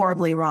something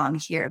horribly wrong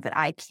here, but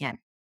I can't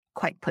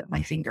quite put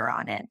my finger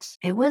on it.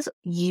 It was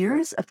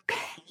years of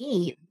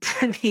pain,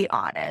 to be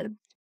honest.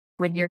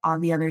 When you're on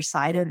the other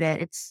side of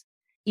it, it's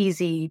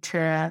easy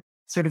to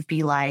sort of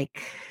be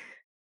like,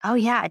 oh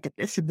yeah, I did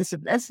this and this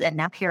and this, and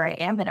now here I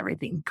am and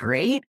everything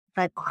great.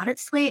 But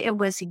honestly, it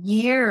was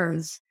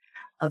years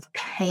of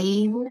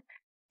pain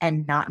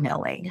and not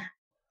knowing.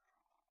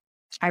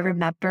 I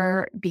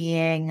remember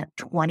being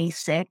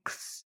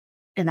 26,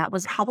 and that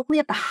was probably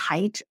at the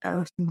height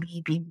of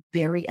me being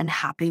very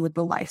unhappy with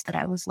the life that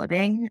I was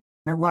living.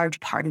 A large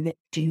part of it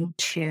due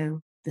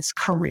to this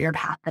career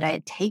path that I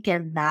had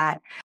taken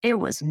that it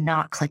was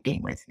not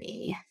clicking with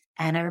me.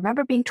 And I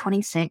remember being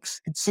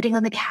 26 and sitting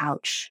on the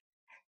couch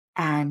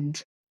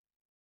and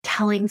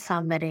telling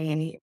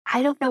somebody,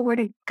 I don't know where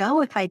to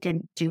go if I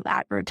didn't do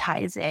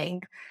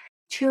advertising.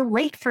 Too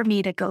late for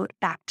me to go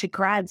back to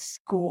grad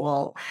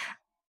school.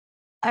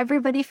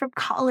 Everybody from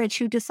college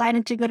who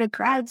decided to go to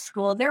grad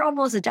school, they're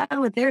almost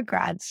done with their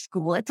grad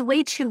school. It's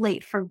way too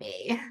late for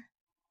me.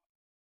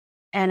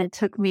 And it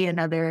took me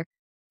another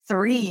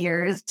 3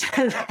 years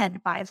to then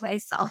find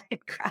myself in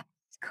grad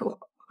school.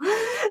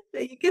 So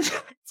you can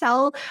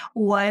tell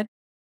what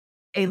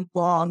a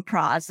long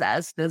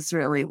process this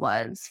really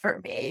was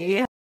for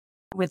me,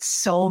 with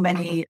so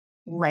many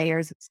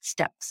layers and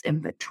steps in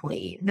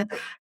between.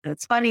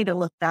 It's funny to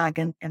look back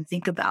and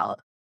think about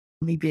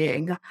me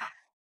being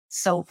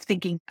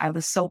thinking I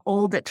was so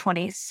old at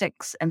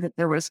 26 and that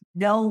there was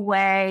no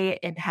way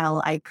in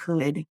hell I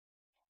could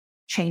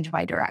change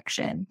my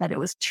direction, that it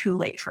was too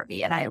late for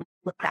me. And I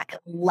look back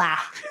and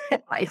laugh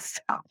at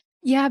myself.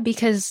 Yeah,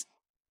 because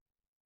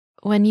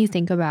when you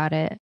think about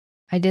it,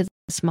 I did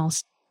a small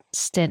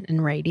stint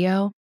in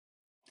radio,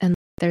 and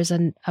there's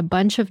a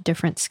bunch of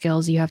different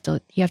skills. You have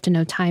to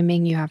know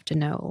timing, you have to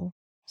know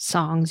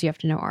songs, you have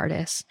to know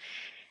artists.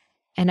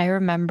 And I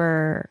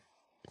remember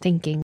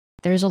thinking,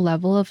 there's a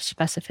level of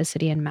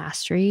specificity and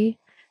mastery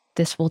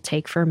this will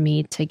take for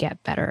me to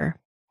get better.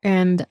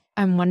 And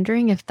I'm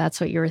wondering if that's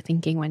what you were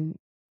thinking when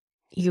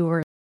you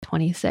were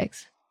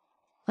 26.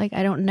 Like,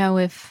 I don't know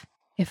if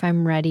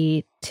I'm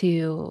ready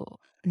to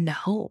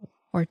know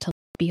or to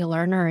be a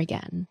learner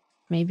again.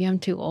 Maybe I'm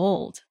too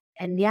old.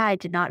 And yeah, I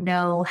did not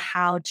know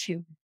how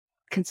to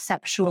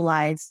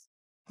conceptualize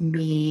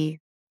me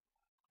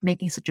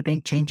making such a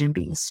big change and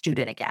being a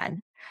student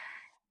again.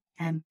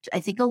 And I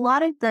think a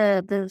lot of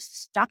the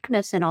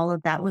stuckness in all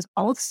of that was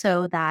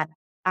also that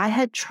I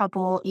had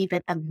trouble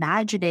even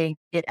imagining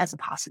it as a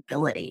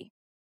possibility.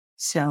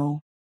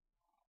 So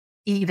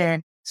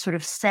even sort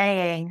of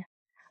saying,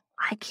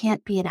 I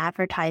can't be in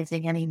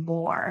advertising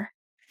anymore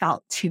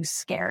felt too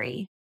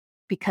scary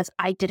because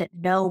I didn't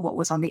know what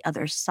was on the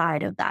other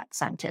side of that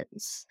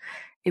sentence.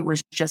 It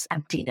was just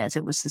emptiness.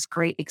 It was this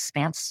great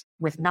expanse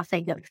with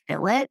nothing to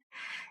fill it.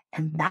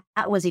 And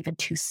that was even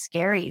too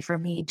scary for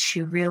me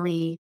to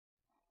really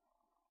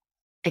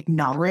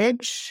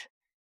acknowledge,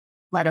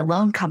 let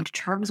alone come to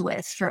terms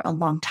with for a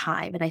long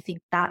time. And I think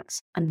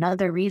that's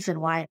another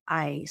reason why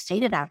I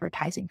stayed in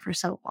advertising for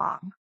so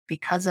long,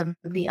 because of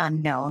the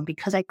unknown,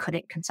 because I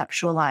couldn't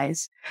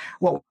conceptualize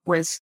what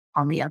was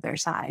on the other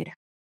side.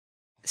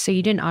 So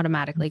you didn't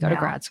automatically go to No.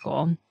 grad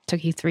school. It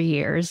took you 3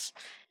 years.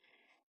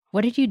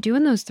 What did you do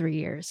in those 3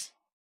 years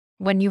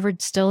when you were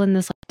still in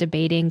this like,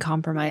 debating,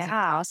 compromising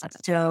process?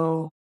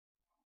 So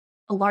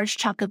a large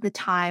chunk of the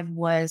time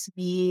was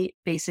me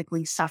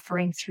basically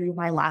suffering through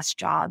my last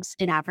jobs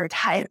in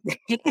advertising.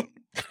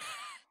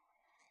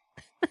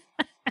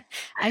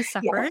 I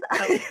suffered.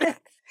 Yes.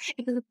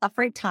 It was a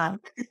suffering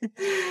time.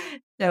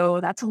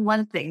 So that's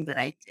one thing that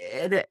I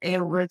did.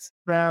 It was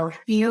the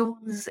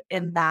fumes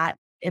in that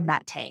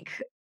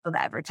tank of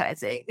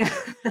advertising.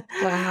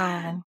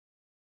 Wow.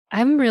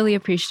 I'm really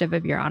appreciative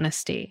of your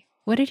honesty.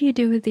 What did you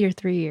do with your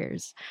 3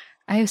 years?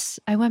 I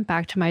went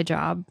back to my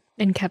job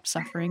and kept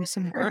suffering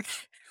some more.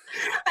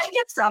 I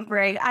get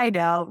suffering. I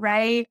know,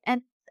 right?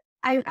 And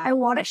I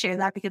want to share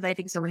that because I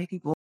think so many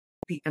people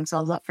beat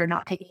themselves up for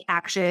not taking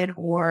action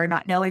or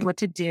not knowing what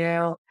to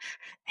do.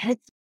 And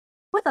it's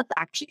with us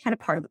actually kind of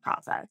part of the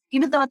process.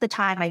 Even though at the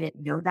time I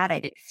didn't know that, I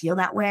didn't feel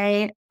that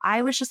way.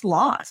 I was just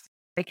lost.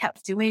 I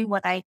kept doing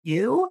what I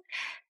knew.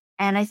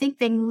 And I think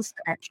things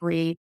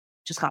actually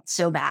just got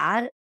so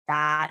bad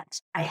that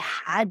I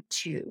had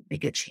to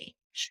make a change.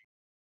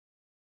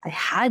 I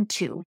had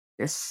to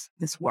this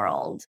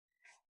world.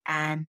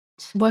 And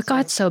What so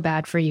got so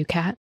bad for you,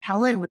 Kat?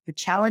 Helen with the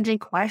challenging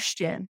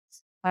questions.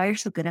 Why are you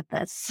so good at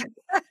this?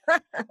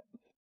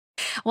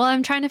 Well,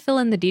 I'm trying to fill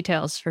in the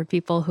details for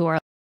people who are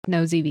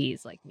nosy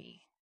bees like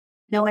me.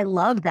 No, I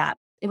love that.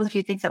 It was a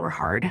few things that were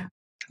hard.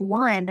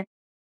 One,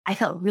 I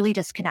felt really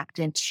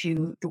disconnected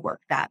to the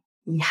work that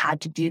we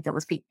had to do that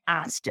was being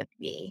asked of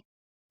me.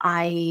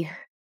 I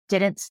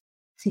didn't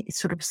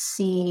sort of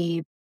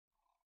see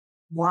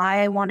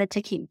why I wanted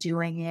to keep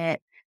doing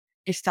it.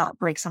 It felt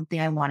like something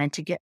I wanted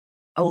to get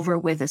over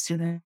with as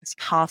soon as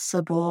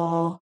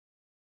possible.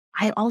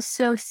 I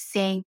also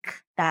think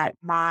that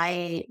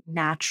my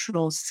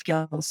natural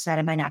skill set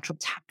and my natural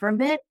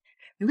temperament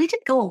really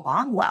didn't go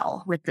along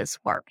well with this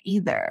work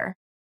either.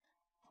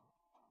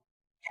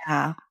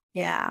 Yeah.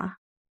 Yeah.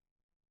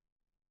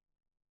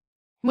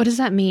 What does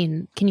that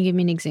mean? Can you give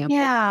me an example?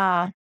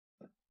 Yeah.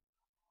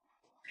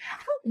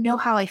 I don't know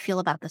how I feel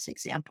about this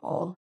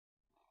example,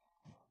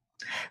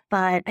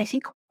 but I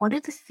think one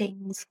of the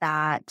things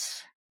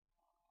that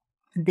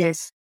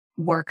this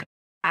work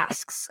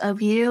asks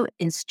of you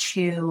is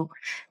to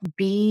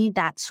be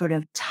that sort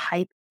of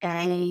type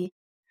A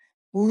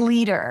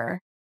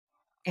leader,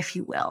 if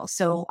you will.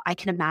 So I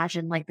can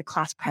imagine like the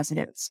class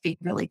presidents being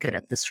really good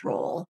at this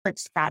role.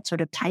 It's that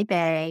sort of type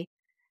A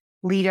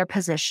leader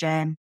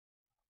position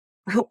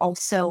who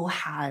also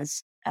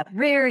has a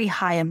very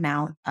high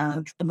amount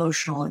of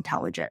emotional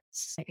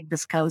intelligence. I think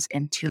this goes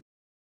into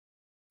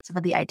some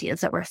of the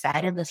ideas that we're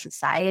fed in the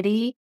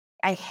society.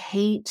 I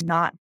hate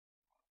not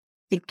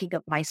thinking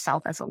of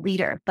myself as a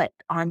leader, but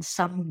on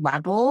some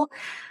level,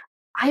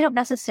 I don't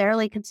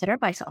necessarily consider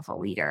myself a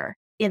leader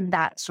in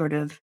that sort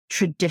of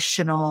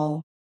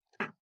traditional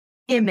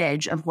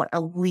image of what a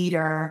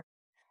leader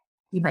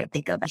you might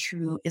think of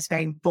who is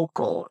very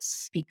vocal,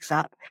 speaks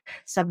up,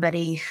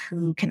 somebody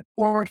who can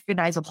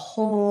organize a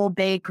whole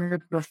big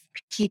group of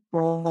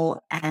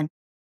people and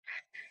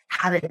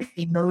have it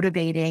be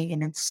motivating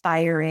and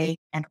inspiring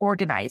and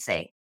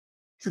organizing.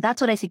 So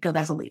that's what I think of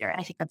as a leader. And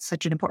I think that's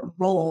such an important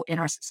role in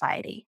our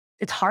society.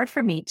 It's hard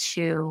for me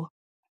to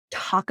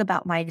talk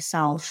about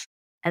myself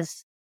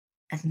as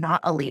not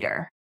a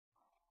leader.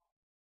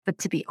 But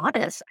to be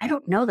honest, I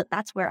don't know that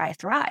that's where I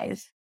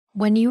thrive.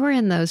 When you were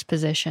in those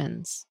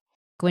positions,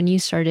 when you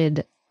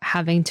started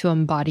having to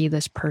embody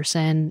this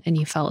person and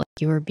you felt like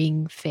you were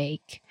being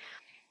fake,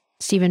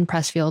 Stephen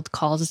Pressfield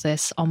calls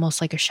this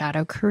almost like a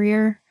shadow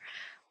career.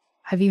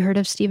 Have you heard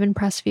of Stephen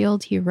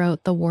Pressfield? He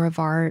wrote The War of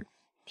Art.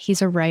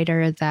 He's a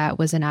writer that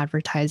was in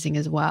advertising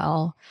as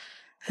well,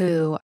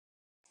 who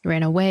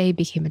ran away,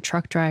 became a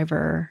truck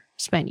driver,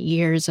 spent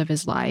years of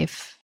his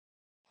life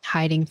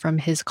hiding from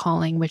his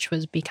calling, which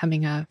was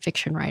becoming a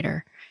fiction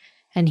writer.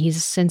 And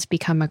he's since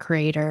become a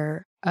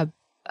creator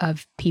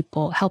of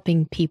people,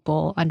 helping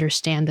people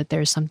understand that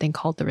there's something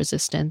called the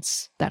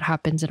resistance that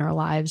happens in our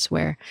lives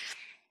where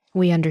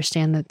we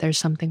understand that there's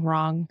something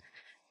wrong,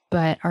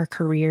 but our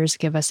careers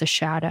give us a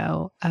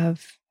shadow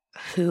of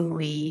who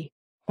we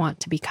want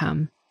to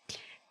become.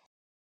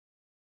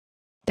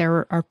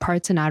 There are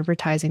parts in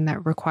advertising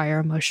that require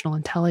emotional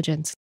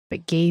intelligence,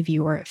 but gave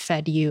you or it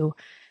fed you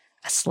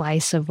a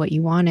slice of what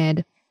you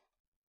wanted,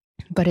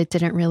 but it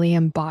didn't really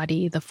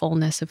embody the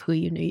fullness of who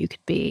you knew you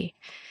could be.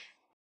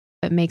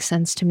 It makes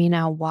sense to me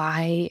now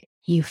why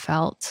you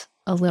felt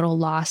a little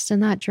lost in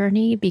that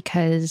journey,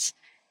 because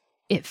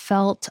it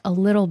felt a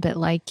little bit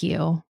like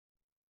you,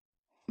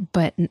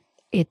 but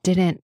it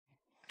didn't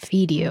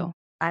feed you.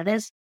 That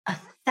is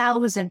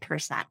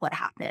 1,000% what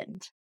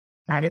happened.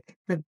 That is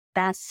the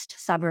best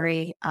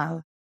summary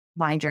of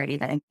my journey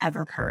that I've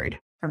ever heard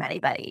from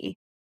anybody.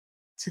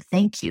 So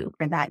thank you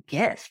for that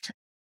gift.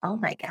 Oh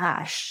my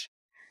gosh.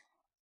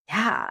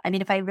 Yeah. I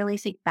mean, if I really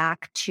think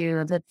back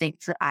to the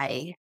things that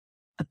I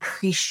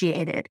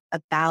appreciated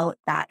about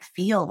that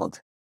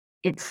field,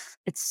 it's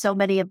so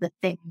many of the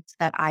things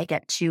that I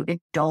get to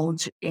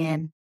indulge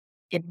in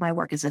in my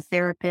work as a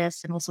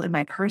therapist and also in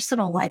my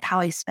personal life, how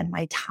I spend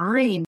my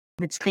time.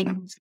 It's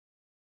things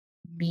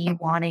me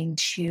wanting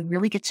to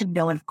really get to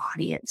know an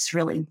audience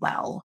really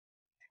well.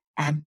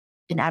 And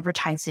in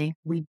advertising,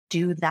 we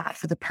do that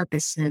for the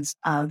purposes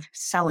of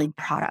selling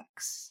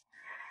products.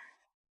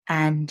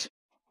 And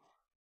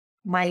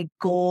my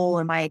goal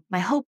and my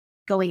hope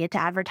going into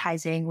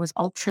advertising was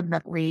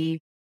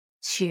ultimately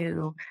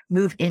to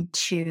move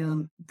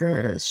into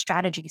the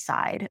strategy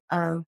side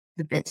of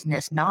the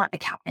business, not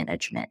account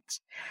management.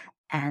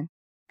 And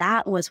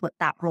that was what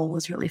that role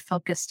was really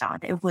focused on.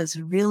 It was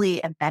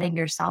really embedding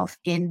yourself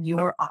in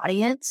your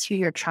audience, who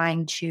you're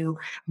trying to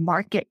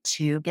market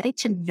to, getting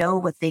to know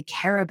what they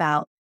care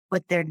about,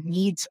 what their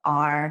needs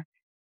are,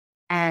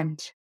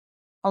 and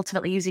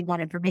ultimately using that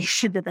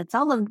information to then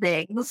sell them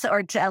things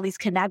or to at least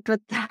connect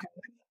with them.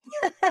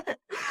 Doesn't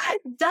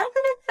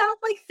it sound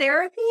like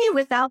therapy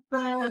without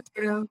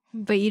the...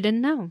 But you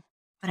didn't know.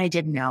 But I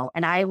didn't know.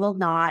 And I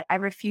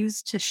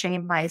refuse to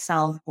shame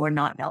myself for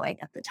not knowing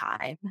at the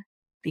time,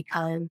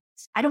 because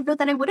I don't know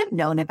that I would have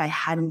known if I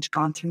hadn't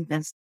gone through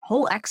this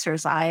whole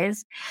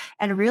exercise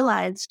and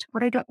realized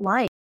what I don't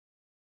like.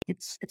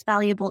 It's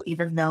valuable,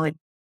 even though it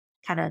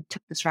kind of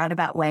took this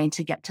roundabout way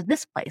to get to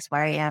this place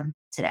where I am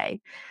today.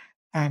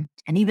 And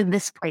even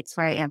this place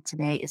where I am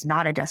today is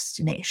not a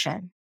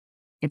destination.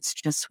 It's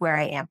just where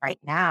I am right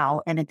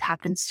now. And it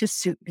happens to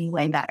suit me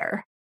way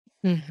better.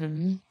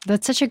 Mm-hmm.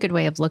 That's such a good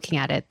way of looking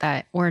at it,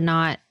 that we're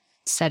not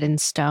set in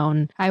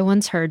stone. I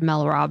once heard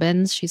Mel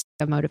Robbins, she's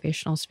a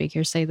motivational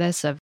speaker, say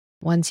this: of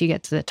once you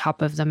get to the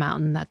top of the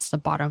mountain, that's the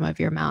bottom of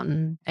your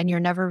mountain, and you're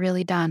never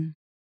really done.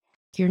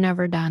 You're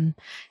never done.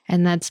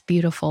 And that's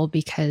beautiful,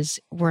 because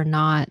we're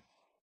not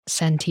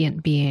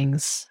sentient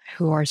beings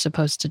who are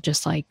supposed to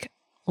just like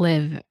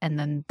live and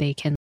then they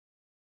can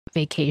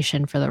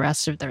vacation for the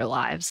rest of their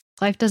lives.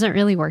 Life doesn't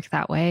really work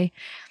that way.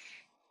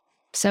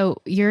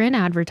 So you're in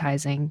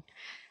advertising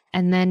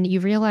and then you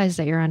realize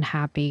that you're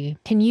unhappy.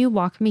 Can you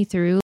walk me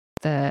through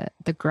the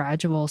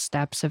gradual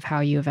steps of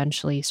how you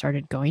eventually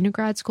started going to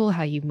grad school,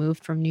 how you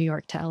moved from New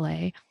York to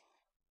LA?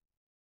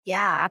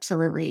 Yeah,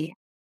 absolutely.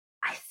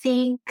 I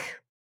think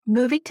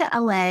moving to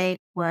LA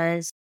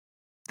was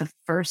the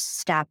first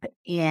step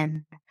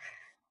in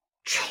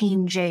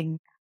changing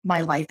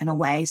my life in a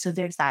way. So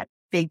there's that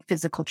big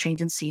physical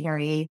change in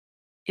scenery.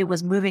 It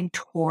was moving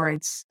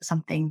towards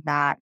something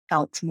that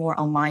felt more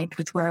aligned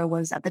with where I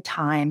was at the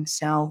time.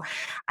 So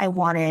I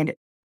wanted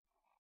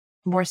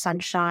more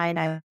sunshine.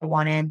 I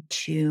wanted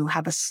to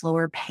have a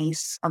slower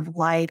pace of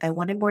life. I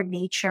wanted more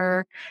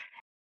nature.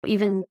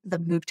 Even the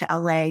move to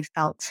LA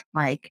felt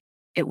like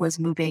it was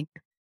moving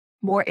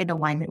more in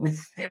alignment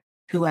with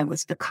who I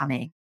was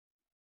becoming.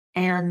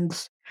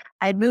 And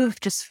I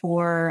moved just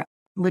for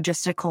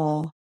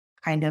logistical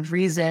kind of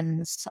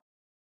reasons.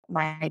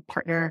 My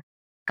partner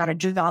got a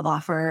job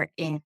offer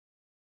in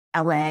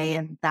LA,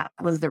 and that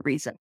was the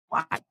reason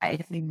why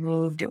we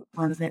moved. It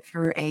wasn't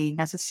for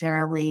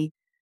necessarily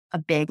a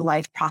big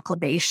life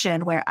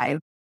proclamation where I'm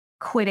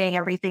quitting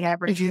everything I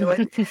ever do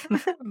and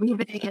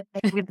moving and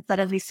we would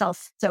suddenly sell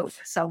soap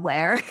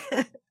somewhere.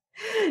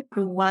 It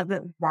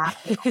wasn't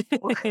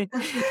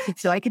that.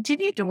 So I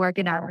continued to work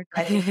in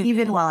advertising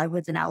even while I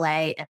was in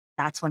LA. And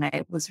that's when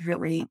I was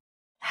really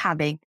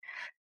having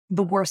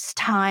the worst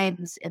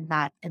times in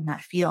that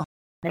field.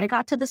 And I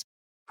got to this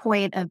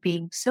point of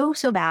being so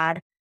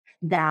bad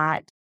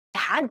that I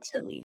had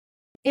to leave.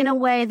 In a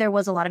way, there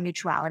was a lot of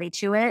mutuality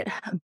to it,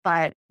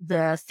 but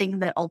the thing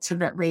that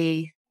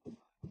ultimately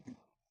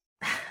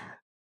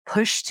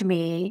pushed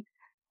me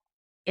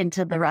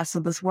into the rest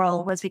of this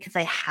world was because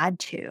I had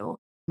to.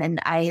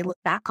 And I look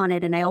back on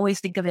it and I always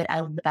think of it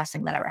as the best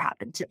thing that ever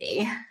happened to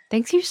me.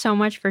 Thank you so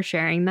much for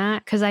sharing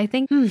that, because I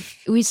think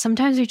we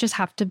just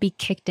have to be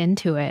kicked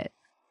into it.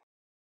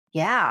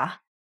 Yeah.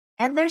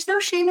 And there's no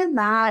shame in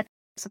that.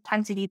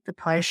 Sometimes you need the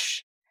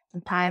push.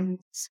 Sometimes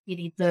you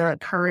need the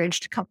courage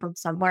to come from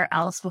somewhere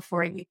else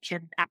before you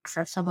can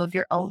access some of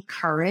your own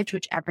courage,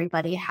 which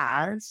everybody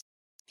has.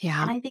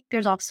 Yeah. And I think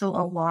there's also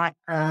a lot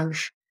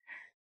of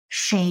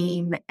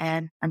shame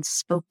and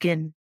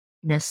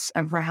unspokenness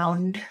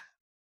around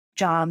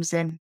jobs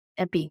and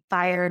being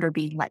fired or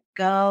being let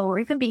go or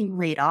even being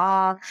laid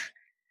off.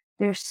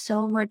 There's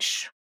so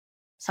much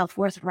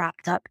self-worth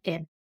wrapped up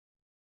in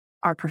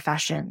our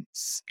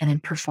professions and in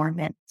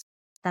performance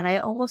that I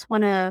almost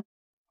want to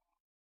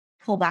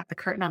pull back the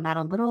curtain on that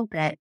a little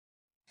bit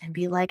and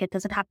be like, it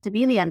doesn't have to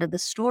be the end of the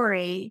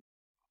story,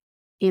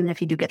 even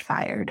if you do get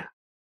fired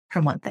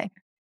from one thing.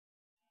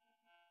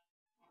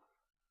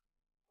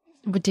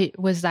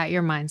 Was that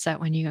your mindset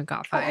when you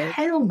got fired? Oh,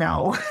 hell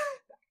no.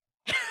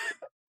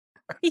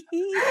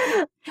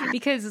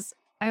 Because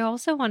I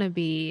also want to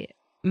be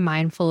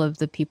mindful of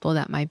the people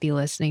that might be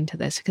listening to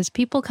this, because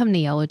people come to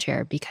Yellow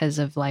Chair because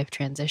of life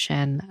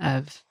transition,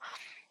 of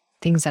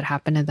things that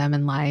happen to them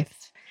in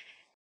life.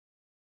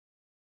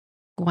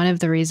 One of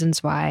the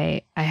reasons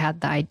why I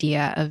had the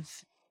idea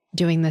of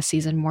doing this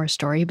season more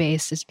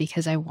story-based is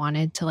because I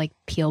wanted to like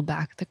peel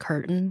back the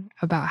curtain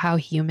about how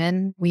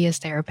human we as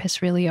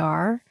therapists really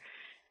are.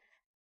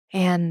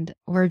 And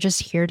we're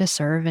just here to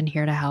serve and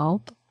here to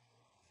help.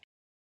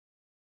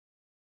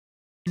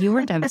 You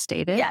were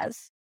devastated.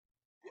 Yes.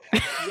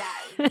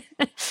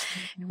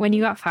 When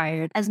you got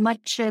fired. As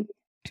much as,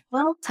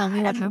 well, Tell me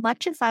what as happened.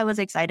 much as I was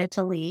excited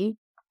to leave,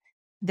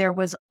 there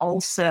was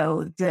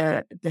also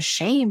the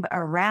shame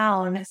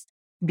around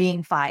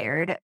being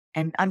fired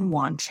and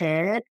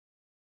unwanted.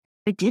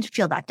 I did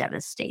feel that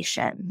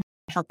devastation.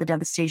 I felt the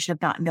devastation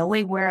of not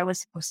knowing where I was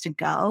supposed to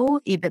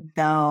go, even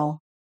though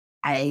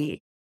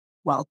I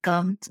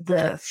welcomed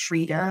the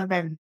freedom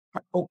and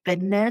the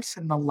openness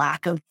and the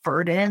lack of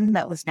burden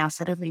that was now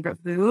suddenly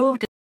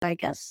removed. I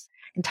guess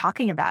in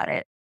talking about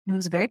it, it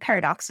was very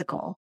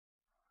paradoxical.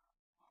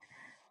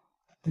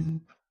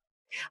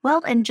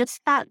 Well, and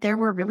just that there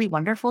were really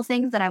wonderful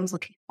things that I was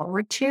looking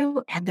forward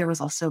to. And there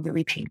was also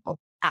really painful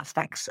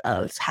aspects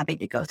of having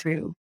to go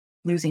through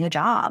losing a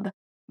job,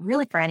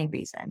 really for any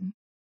reason.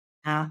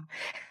 I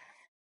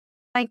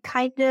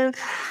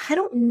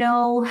don't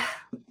know.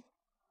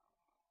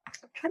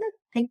 I'm trying to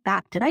think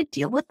back. Did I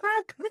deal with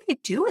that? What did I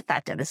do with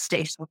that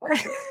devastation?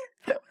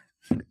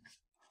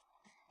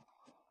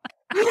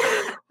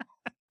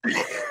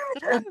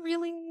 Did I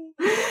really?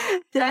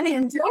 Did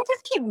I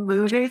just keep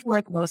moving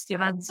like most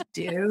humans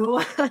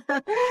do?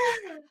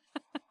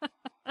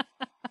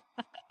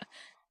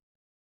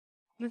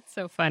 That's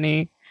so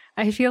funny.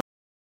 I feel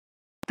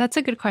that's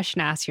a good question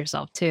to ask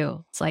yourself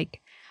too. It's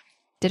like,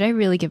 did I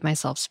really give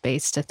myself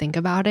space to think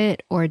about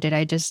it, or did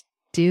I just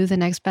do the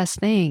next best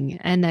thing?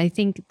 And I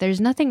think there's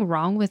nothing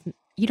wrong with,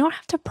 you don't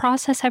have to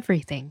process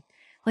everything.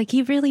 Like,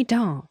 you really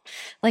don't.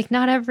 Like,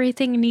 not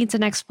everything needs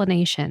an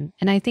explanation.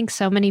 And I think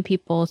so many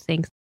people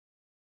think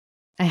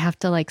I have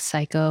to like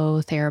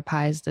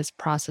psychotherapize this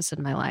process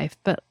in my life.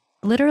 But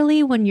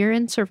literally, when you're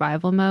in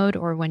survival mode,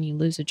 or when you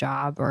lose a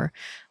job, or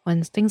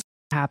when things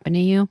happen to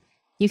you,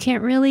 you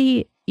don't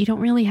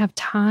really have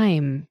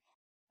time.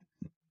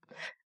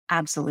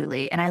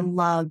 Absolutely. And I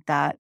love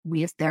that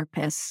we as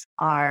therapists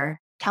are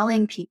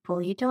telling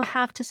people you don't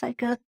have to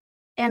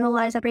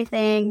psychoanalyze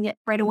everything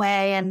right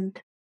away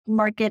and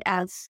mark it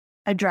as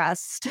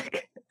addressed.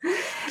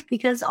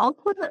 Because all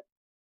of the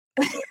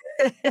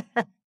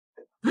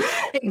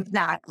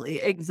Exactly.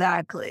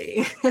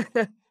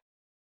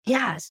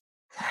 Yes.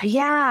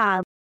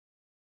 Yeah.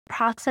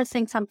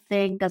 Processing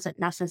something doesn't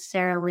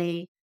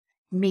necessarily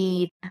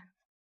mean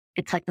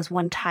it's like this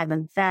one time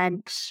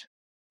event,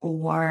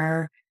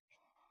 or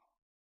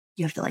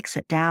you have to like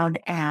sit down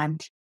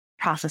and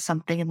process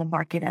something in the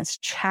market as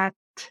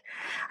checked.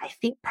 I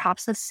think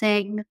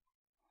processing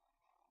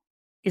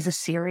is a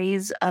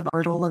series of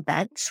orbital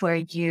events where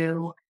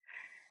you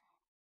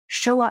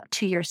show up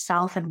to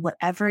yourself and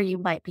whatever you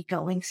might be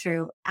going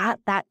through at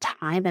that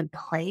time and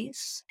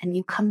place. And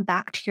you come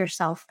back to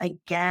yourself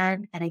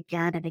again and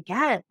again and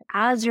again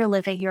as you're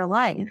living your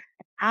life,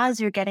 as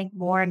you're getting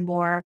more and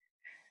more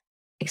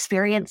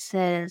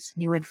experiences,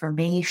 new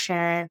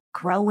information,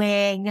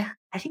 growing.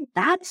 I think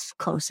that's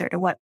closer to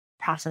what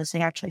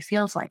processing actually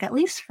feels like, at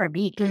least for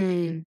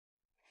me.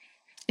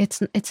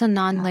 It's a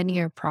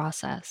non-linear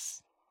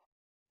process.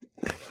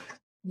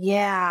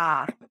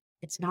 Yeah.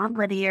 It's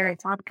non-linear,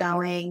 it's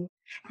ongoing,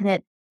 and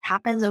it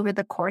happens over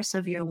the course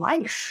of your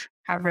life,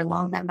 however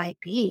long that might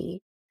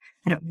be.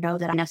 I don't know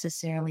that I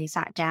necessarily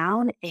sat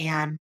down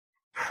and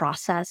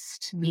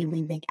processed me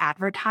leaving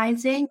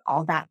advertising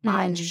all that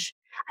much.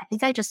 I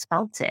think I just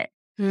felt it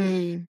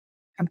from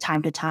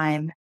time to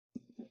time.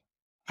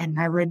 And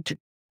I would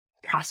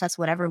process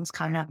whatever was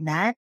coming up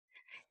next.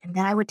 And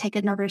then I would take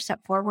another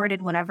step forward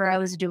in whatever I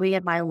was doing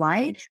in my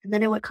life. And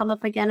then it would come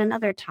up again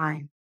another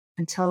time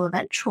until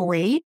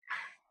eventually,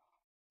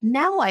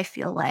 now I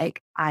feel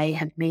like I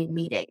have made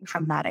meaning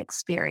from that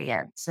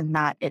experience and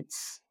that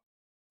it's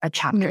a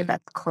chapter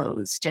that's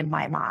closed in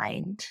my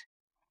mind.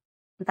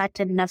 But that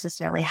didn't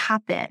necessarily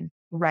happen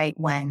right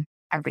when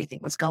everything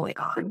was going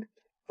on.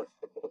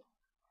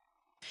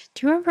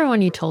 Do you remember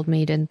when you told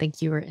me you didn't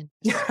think you were in?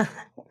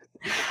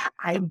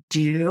 I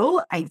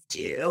do.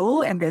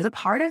 And there's a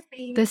part of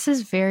me. This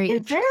is very...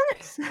 There's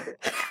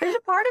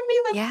a part of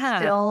me that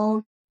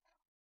still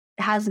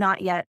has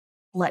not yet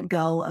let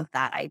go of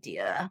that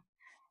idea.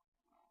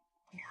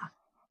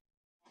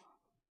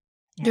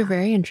 You're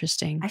very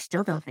interesting. I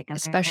still don't think I'm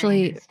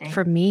especially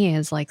for me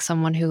as like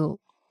someone who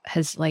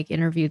has like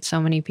interviewed so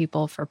many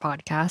people for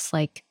podcasts.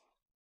 Like,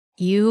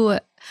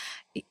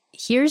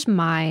 here's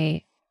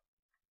my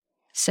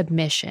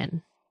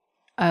submission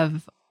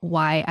of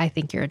why I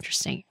think you're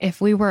interesting.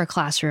 If we were a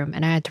classroom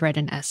and I had to write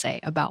an essay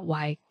about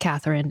why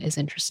Catherine is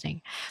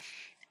interesting,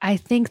 I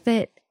think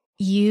that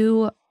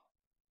you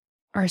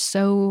are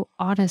so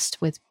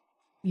honest with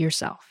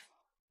yourself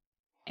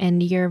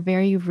and you're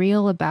very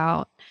real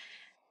about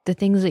the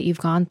things that you've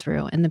gone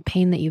through and the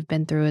pain that you've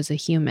been through as a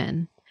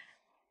human.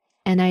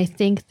 And I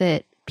think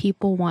that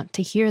people want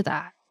to hear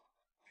that.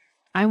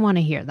 I want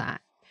to hear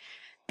that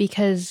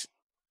because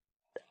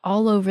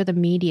all over the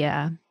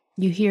media,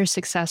 you hear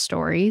success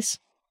stories.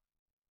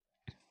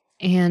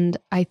 And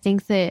I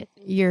think that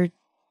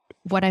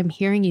what I'm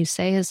hearing you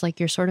say is like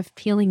you're sort of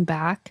peeling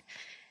back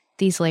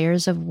these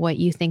layers of what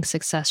you think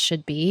success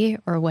should be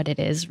or what it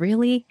is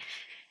really,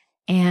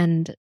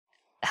 and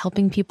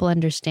helping people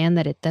understand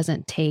that it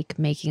doesn't take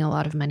making a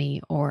lot of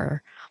money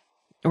or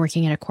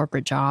working at a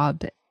corporate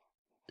job.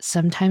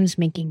 Sometimes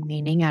making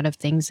meaning out of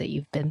things that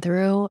you've been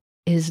through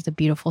is the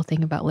beautiful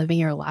thing about living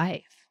your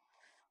life.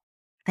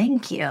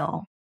 Thank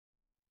you.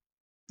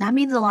 That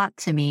means a lot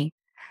to me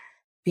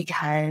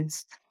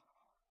because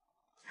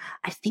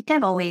I think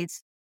I've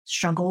always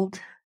struggled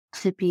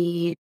to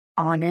be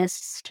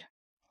honest,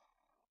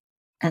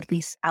 at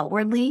least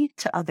outwardly,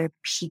 to other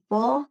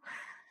people.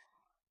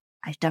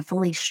 I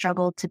definitely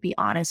struggled to be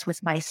honest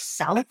with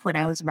myself when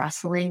I was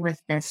wrestling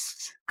with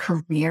this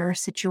career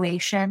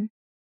situation.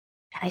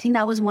 And I think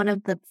that was one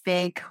of the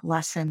big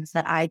lessons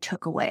that I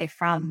took away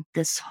from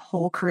this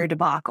whole career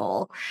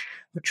debacle,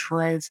 which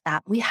was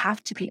that we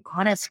have to be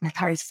honest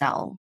with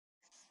ourselves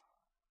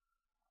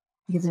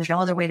because there's no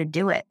other way to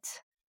do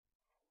it.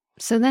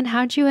 So then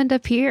how'd you end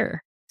up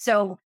here?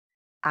 So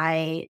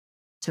I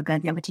took a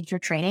yoga teacher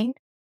training.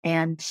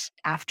 And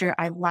after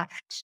I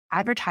left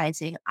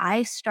advertising,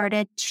 I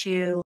started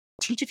to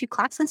teach a few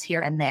classes here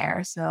and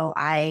there. So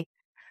I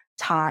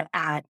taught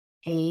at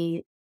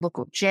a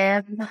local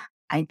gym.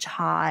 I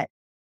taught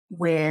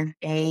with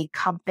a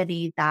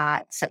company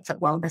that sets up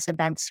wellness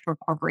events for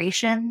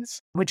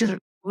corporations,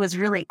 was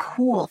really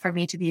cool for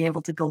me to be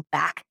able to go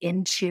back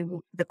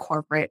into the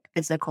corporate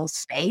physical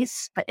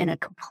space, but in a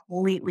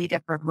completely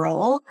different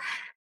role.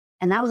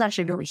 And that was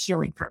actually really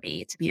healing for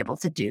me to be able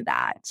to do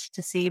that,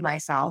 to see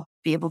myself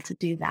be able to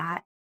do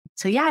that.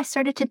 So yeah, I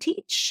started to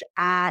teach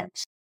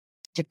at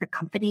different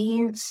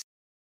companies.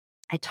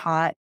 I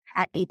taught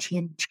at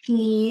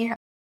AT&T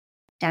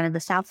down in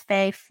the South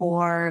Bay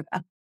for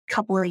a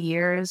couple of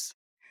years.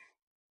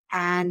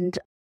 And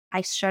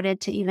I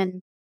started to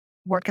even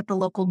work at the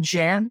local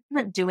gym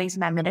doing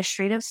some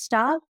administrative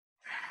stuff.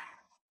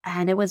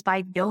 And it was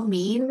by no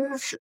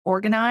means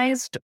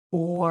organized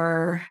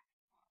or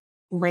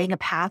laying a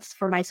path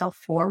for myself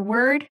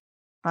forward,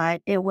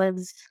 but it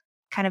was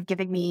kind of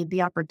giving me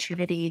the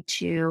opportunity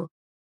to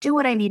do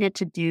what I needed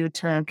to do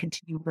to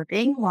continue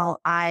living while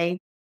I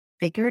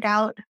figured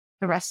out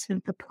the rest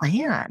of the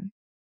plan.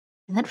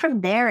 And then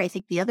from there, I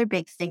think the other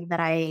big thing that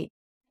I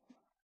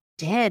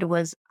did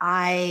was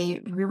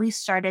I really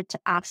started to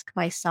ask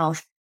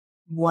myself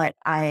what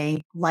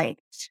I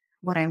liked,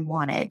 what I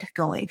wanted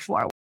going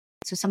forward.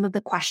 So some of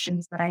the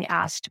questions that I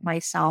asked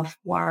myself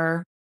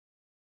were,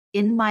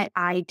 in my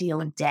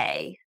ideal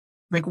day,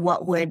 like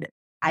what would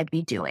I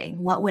be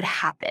doing? What would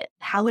happen?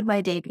 How would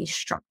my day be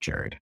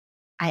structured?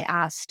 I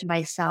asked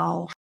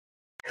myself,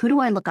 who do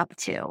I look up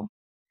to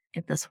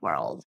in this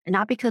world? And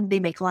not because they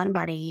make a lot of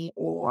money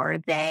or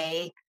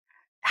they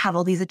have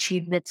all these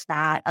achievements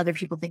that other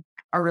people think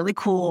are really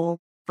cool,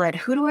 but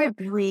who do I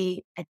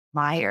really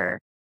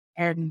admire?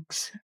 And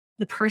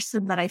the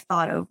person that I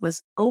thought of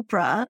was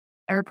Oprah,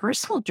 her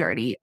personal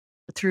journey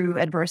through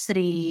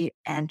adversity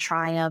and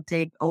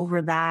triumphing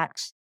over that.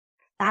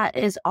 That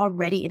is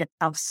already in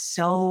itself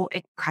so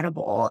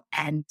incredible.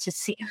 And to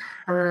see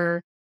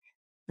her,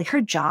 like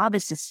her job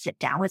is to sit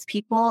down with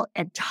people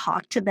and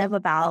talk to them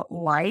about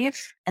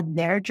life and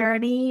their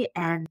journey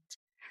and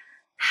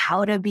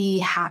how to be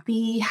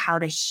happy, how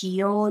to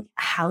heal,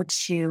 how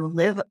to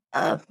live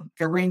a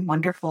fulfilling,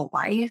 wonderful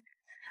life.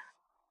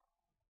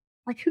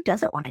 Like, who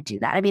doesn't want to do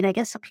that? I mean, I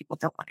guess some people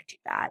don't want to do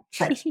that.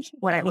 But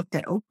when I looked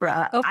at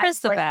Oprah, Oprah's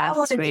the I best,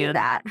 want to do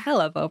that. I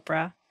love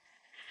Oprah.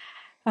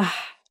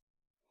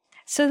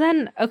 So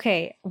then,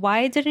 okay,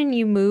 why didn't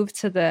you move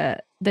to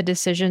the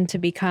decision to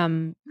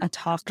become a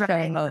talk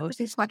show host?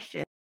 This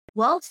question.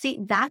 Well, see,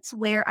 that's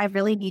where I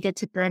really needed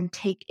to then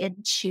take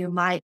into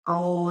my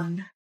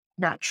own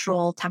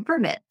natural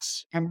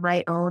temperament and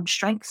my own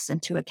strengths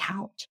into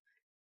account.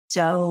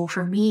 So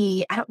for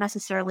me, I don't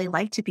necessarily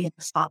like to be in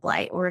the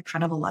spotlight or in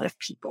front of a lot of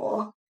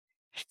people.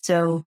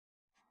 So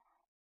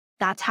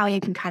that's how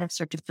you can kind of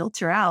start to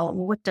filter out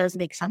what does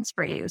make sense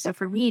for you. So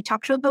for me,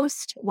 talk show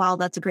host, while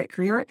that's a great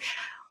career,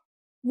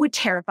 would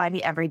terrify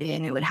me every day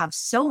and it would have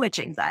so much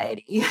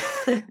anxiety.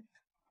 No,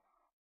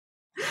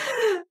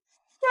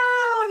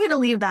 I'm going to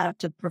leave that up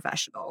to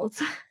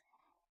professionals.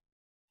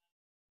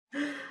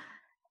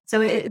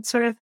 So it's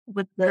sort of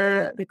with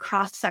the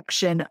cross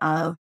section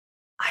of,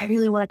 I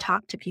really want to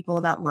talk to people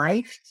about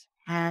life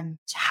and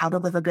how to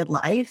live a good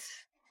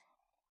life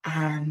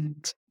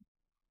and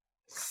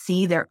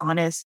see their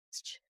honest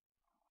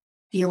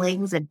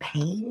feelings and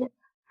pain.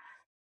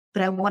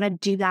 But I want to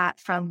do that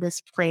from this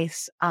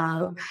place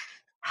of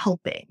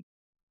helping.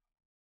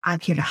 I'm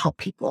here to help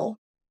people.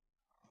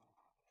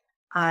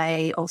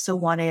 I also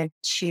wanted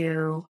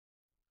to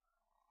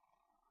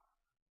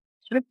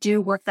sort of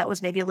do work that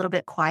was maybe a little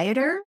bit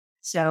quieter.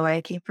 So I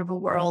came from a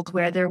world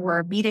where there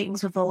were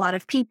meetings with a lot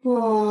of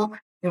people,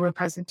 there were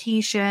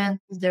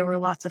presentations, there were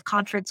lots of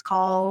conference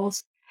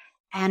calls,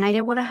 and I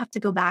didn't want to have to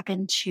go back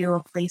into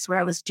a place where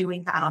I was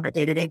doing that on a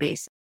day-to-day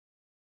basis.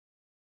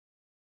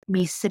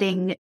 Me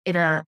sitting in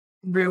a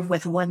room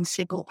with one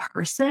single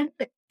person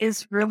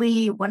is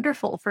really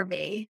wonderful for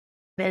me.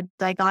 And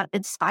I got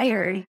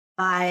inspired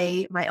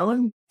by my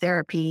own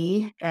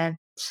therapy and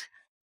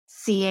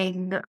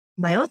seeing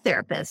my own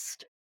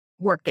therapist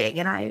working.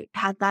 And I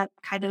had that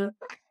kind of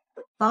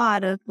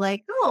thought of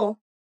like, oh,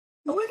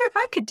 I wonder if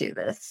I could do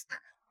this.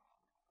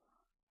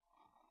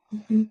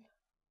 Mhm.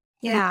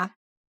 Yeah.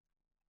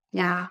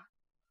 Yeah.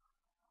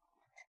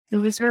 It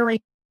was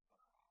really,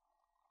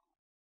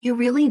 you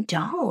really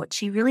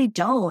don't. You really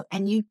don't.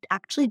 And you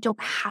actually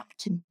don't have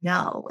to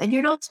know. And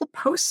you're not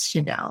supposed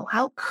to know.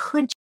 How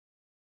could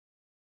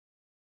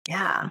you?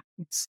 Yeah.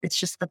 It's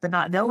just that the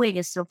not knowing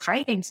is so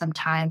frightening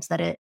sometimes that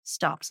it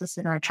stops us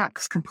in our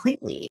tracks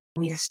completely.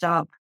 We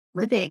stop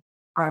living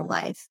our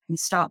life. We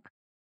stop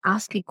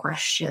asking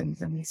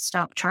questions and we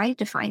stop trying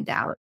to find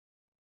out.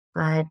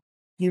 But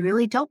you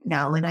really don't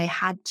know. And I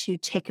had to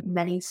take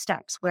many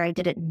steps where I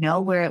didn't know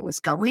where it was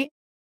going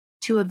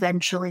to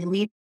eventually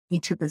lead me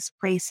to this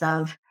place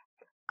of,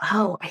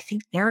 oh, I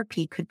think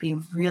therapy could be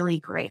really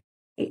great.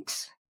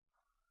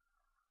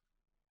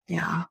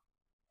 Yeah.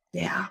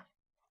 Yeah.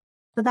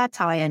 So that's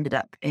how I ended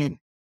up in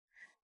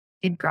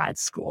grad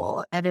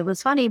school. And it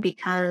was funny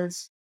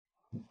because,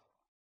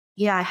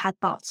 yeah, I had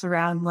thoughts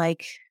around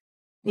like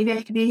maybe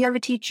I could be a yoga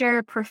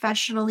teacher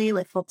professionally,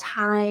 like full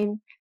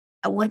time.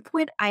 At one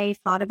point, I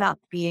thought about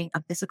being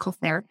a physical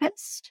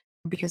therapist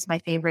because my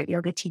favorite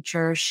yoga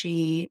teacher,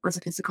 she was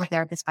a physical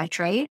therapist by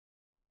trade.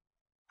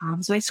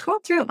 So I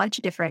scrolled through a bunch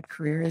of different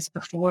careers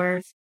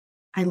before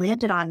I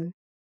landed on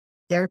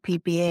therapy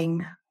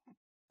being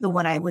the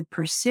one I would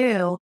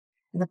pursue.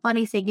 And the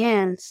funny thing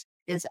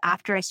is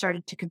after I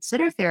started to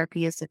consider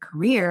therapy as a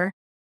career,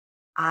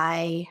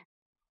 I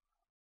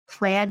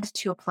planned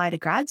to apply to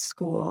grad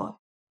school.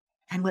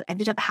 And what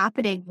ended up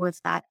happening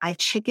was that I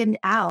chickened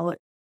out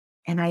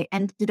and I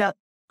ended up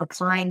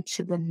applying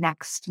to the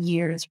next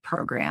year's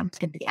program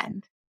in the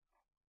end.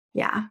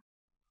 Yeah.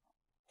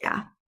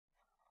 Yeah.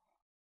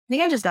 I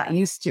think I just got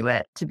used to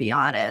it, to be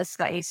honest.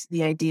 Got used to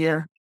the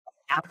idea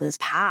of this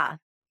path.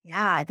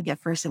 Yeah. I think at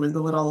first it was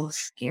a little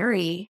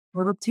scary, a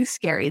little too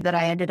scary that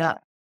I ended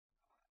up,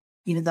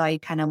 even though I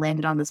kind of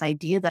landed on this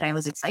idea that I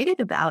was excited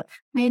about,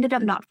 I ended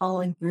up not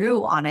following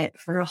through on it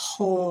for a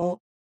whole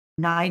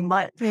 9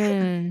 months.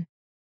 Mm.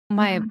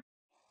 My, Mhm.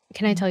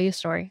 can I tell you a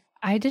story?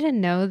 I didn't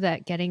know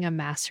that getting a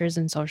master's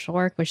in social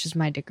work, which is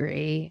my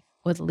degree,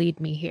 would lead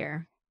me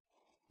here.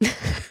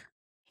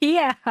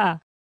 Yeah.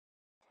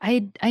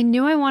 I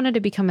knew I wanted to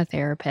become a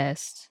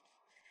therapist,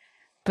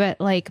 but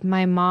like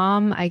my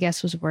mom, I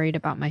guess, was worried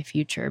about my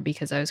future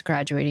because I was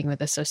graduating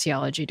with a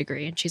sociology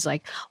degree. And she's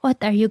like,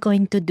 "What are you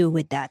going to do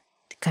with that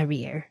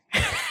career?"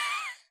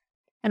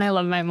 And I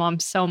love my mom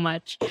so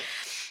much.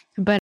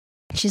 But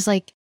she's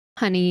like,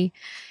 "Honey,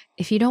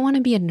 if you don't want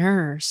to be a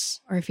nurse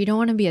or if you don't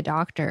want to be a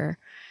doctor,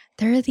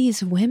 there are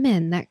these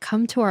women that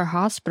come to our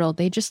hospital.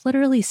 They just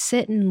literally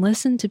sit and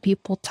listen to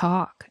people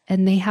talk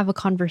and they have a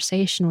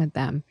conversation with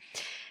them.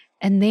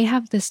 And they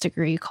have this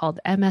degree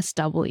called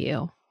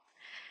MSW.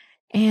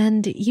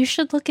 And you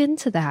should look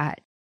into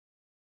that."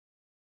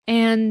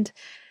 And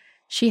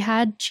she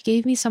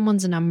gave me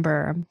someone's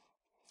number.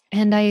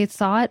 And I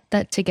thought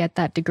that to get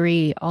that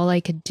degree, all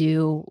I could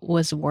do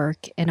was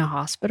work in a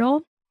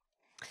hospital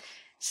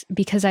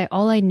because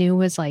all I knew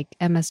was like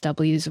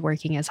MSWs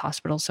working as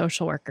hospital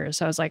social workers.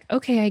 So I was like,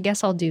 okay, I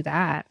guess I'll do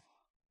that.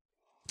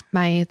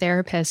 My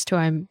therapist,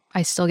 who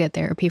I still get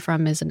therapy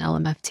from, is an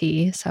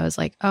LMFT. So I was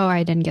like, oh,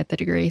 I didn't get the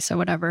degree, so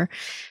whatever.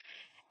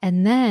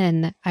 And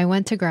then I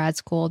went to grad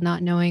school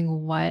not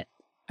knowing what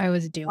I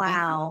was doing.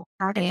 Wow.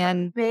 That is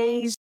And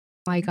amazing.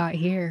 I got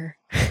here.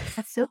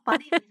 That's so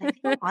funny because I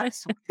think a lot of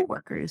social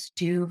workers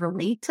do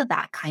relate to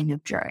that kind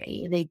of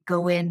journey. They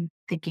go in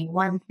thinking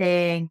one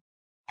thing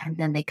and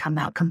then they come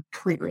out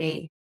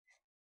completely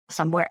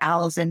somewhere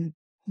else. And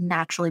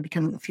naturally,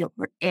 because of the field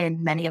we're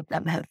in, many of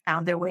them have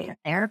found their way to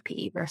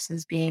therapy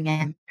versus being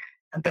in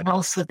something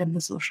else within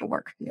the social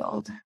work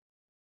field.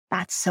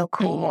 That's so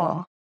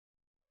cool.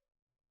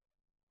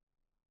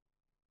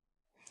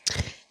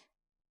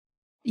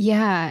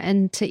 Yeah,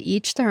 and to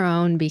each their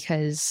own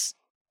because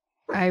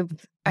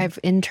I've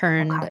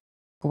interned,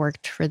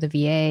 worked for the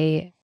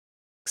VA,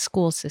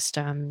 school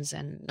systems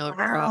and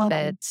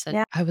nonprofits. And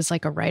Yeah. I was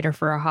like a writer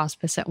for a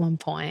hospice at one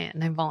point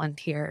and I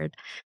volunteered.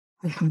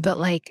 But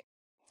like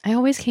I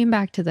always came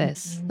back to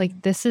this. Like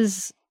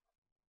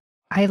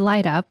I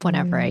light up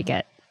whenever I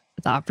get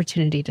the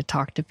opportunity to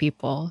talk to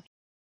people.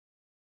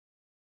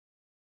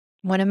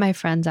 One of my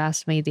friends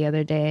asked me the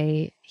other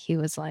day, he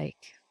was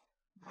like,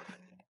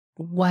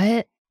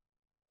 "What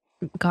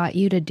got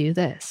you to do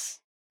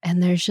this?"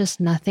 And there's just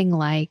nothing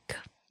like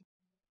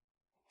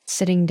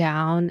sitting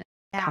down,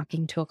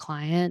 talking to a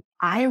client.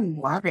 I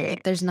love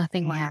it. There's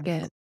nothing like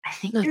it. I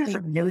think there's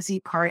a nosy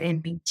part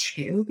in me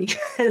too,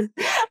 because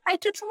I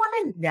just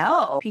want to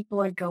know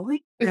people are going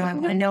through. I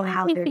want to know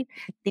how they're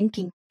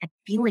thinking and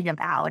feeling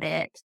about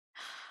it.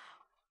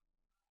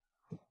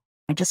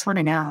 I just want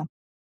to know.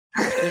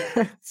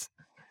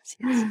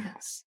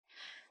 Yes.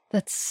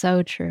 That's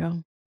so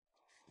true.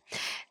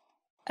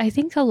 I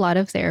think a lot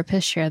of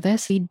therapists share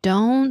this. We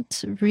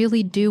don't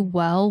really do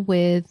well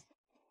with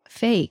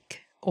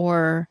fake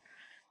or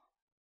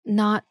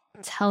not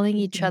telling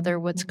each other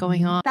what's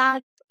going on.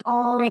 That's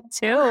all. Me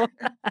too.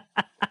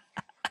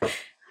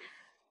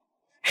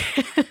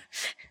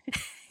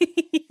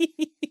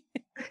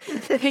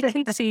 I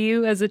can see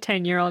you as a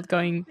 10-year-old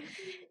going,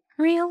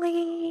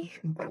 really?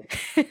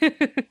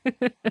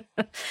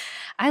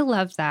 I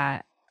love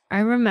that. I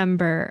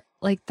remember,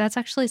 like, that's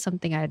actually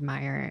something I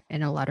admire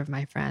in a lot of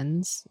my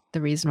friends.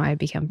 The reason why I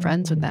became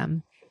friends with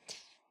them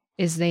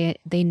is they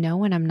know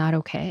when I'm not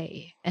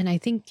okay. And I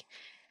think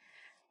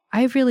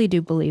I really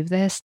do believe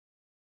this.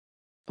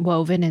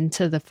 Woven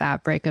into the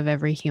fabric of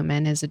every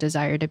human is a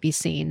desire to be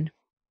seen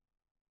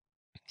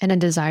and a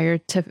desire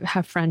to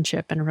have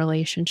friendship and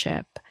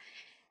relationship.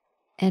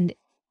 And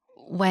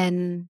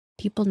when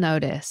people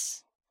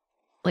notice,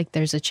 like,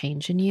 there's a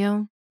change in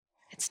you,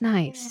 it's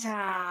nice.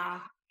 Yeah.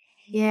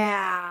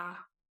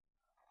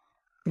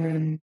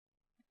 I'm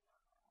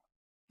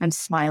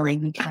smiling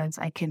because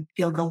I can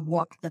feel the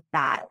warmth of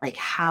that, like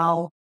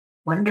how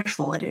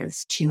wonderful it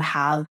is to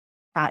have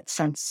that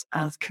sense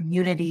of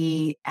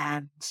community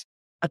and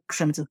a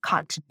sense of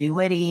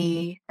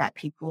continuity, that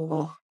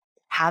people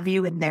have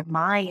you in their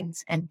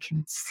minds and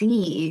can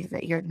see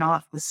that you're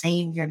not the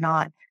same, you're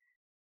not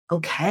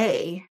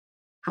okay.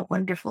 How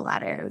wonderful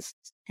that is,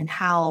 and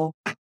how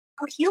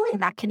healing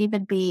that can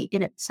even be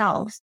in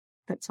itself,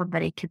 that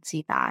somebody can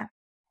see that.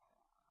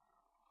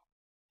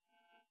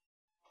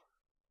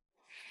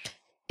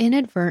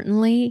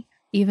 Inadvertently,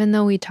 even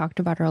though we talked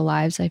about our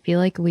lives, I feel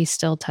like we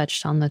still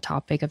touched on the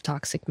topic of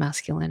toxic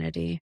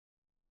masculinity,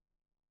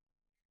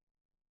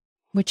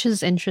 which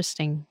is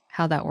interesting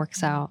how that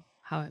works out,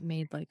 how it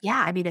made like.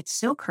 Yeah, I mean, it's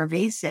so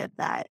pervasive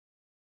that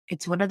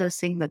it's one of those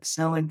things that's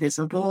so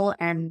invisible.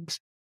 And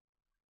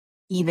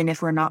even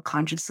if we're not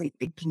consciously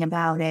thinking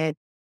about it,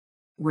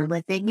 we're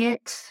living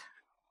it.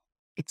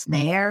 It's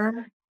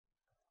there.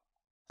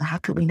 How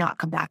could we not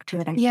come back to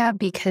it? Yeah,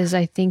 because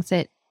I think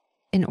that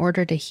in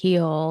order to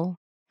heal,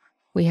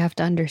 we have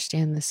to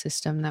understand the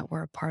system that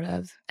we're a part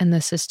of and the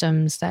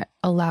systems that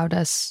allowed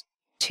us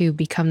to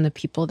become the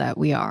people that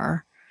we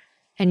are.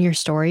 And your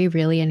story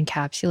really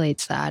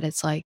encapsulates that.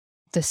 It's like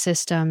the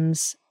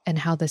systems and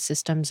how the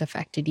systems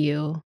affected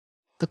you,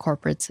 the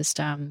corporate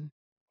system,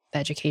 the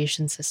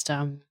education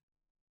system,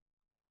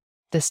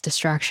 this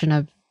distraction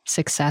of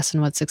success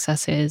and what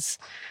success is.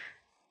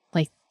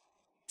 Like,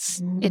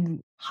 it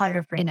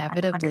 100%,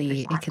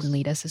 inevitably 100%. It can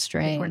lead us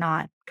astray. If we're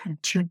not kind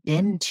of tuned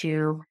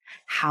into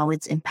how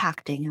it's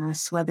impacting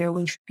us, whether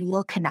we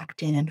feel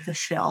connected and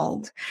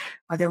fulfilled,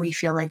 whether we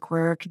feel like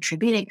we're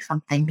contributing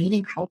something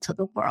meaningful to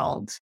the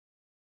world.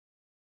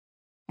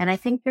 And I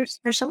think there's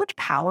so much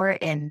power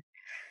in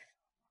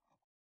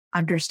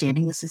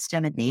understanding the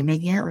system and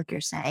naming it, like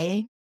you're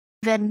saying.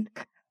 Even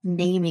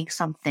naming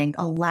something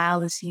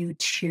allows you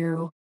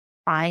to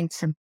find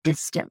some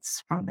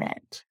distance from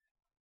it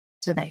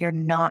so that you're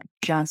not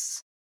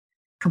just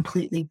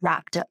completely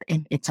wrapped up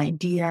in its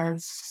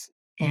ideas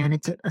and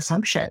its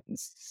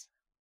assumptions.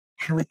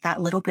 And with that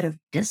little bit of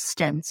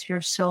distance,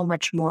 you're so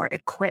much more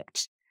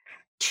equipped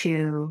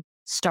to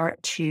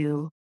start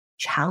to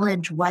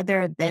challenge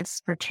whether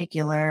this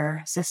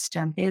particular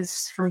system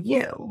is for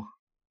you,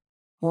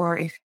 or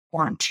if you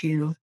want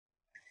to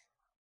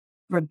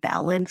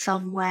rebel in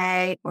some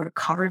way or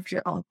carve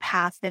your own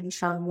path in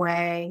some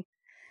way.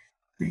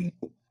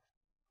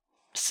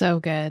 So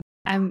good.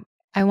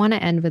 I want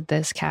to end with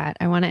this, Kat.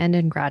 I want to end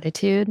in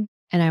gratitude,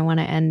 and I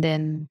want to end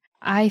in,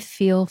 I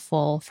feel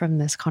full from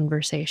this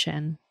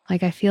conversation.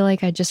 Like, I feel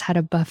like I just had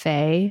a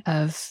buffet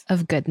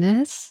of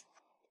goodness.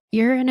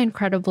 You're an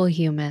incredible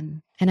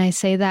human. And I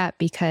say that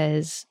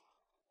because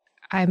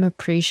I'm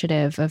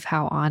appreciative of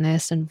how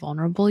honest and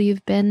vulnerable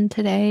you've been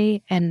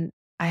today. And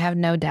I have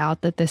no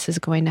doubt that this is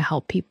going to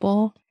help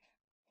people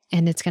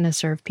and it's going to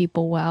serve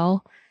people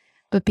well.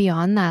 But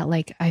beyond that,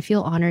 like, I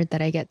feel honored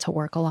that I get to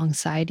work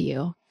alongside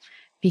you,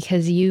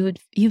 because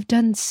you've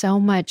done so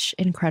much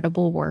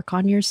incredible work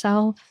on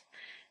yourself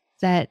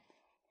that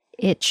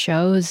it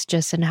shows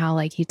just in how,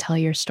 like, you tell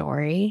your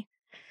story.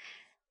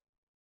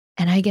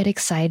 And I get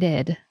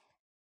excited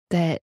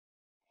that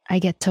I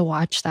get to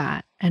watch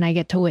that and I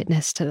get to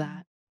witness to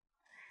that.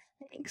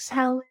 Thanks,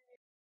 Helen.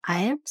 I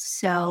am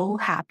so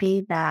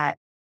happy that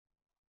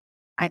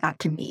I got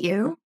to meet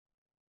you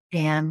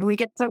and we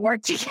get to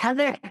work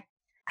together.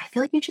 I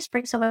feel like you just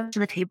bring so much to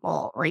the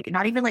table, like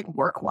not even like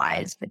work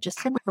wise, but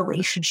just in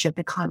relationship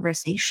and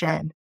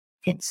conversation.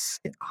 It's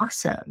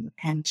awesome.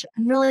 And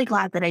I'm really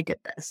glad that I did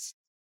this,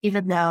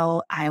 even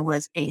though I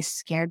was a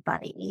scared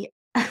bunny.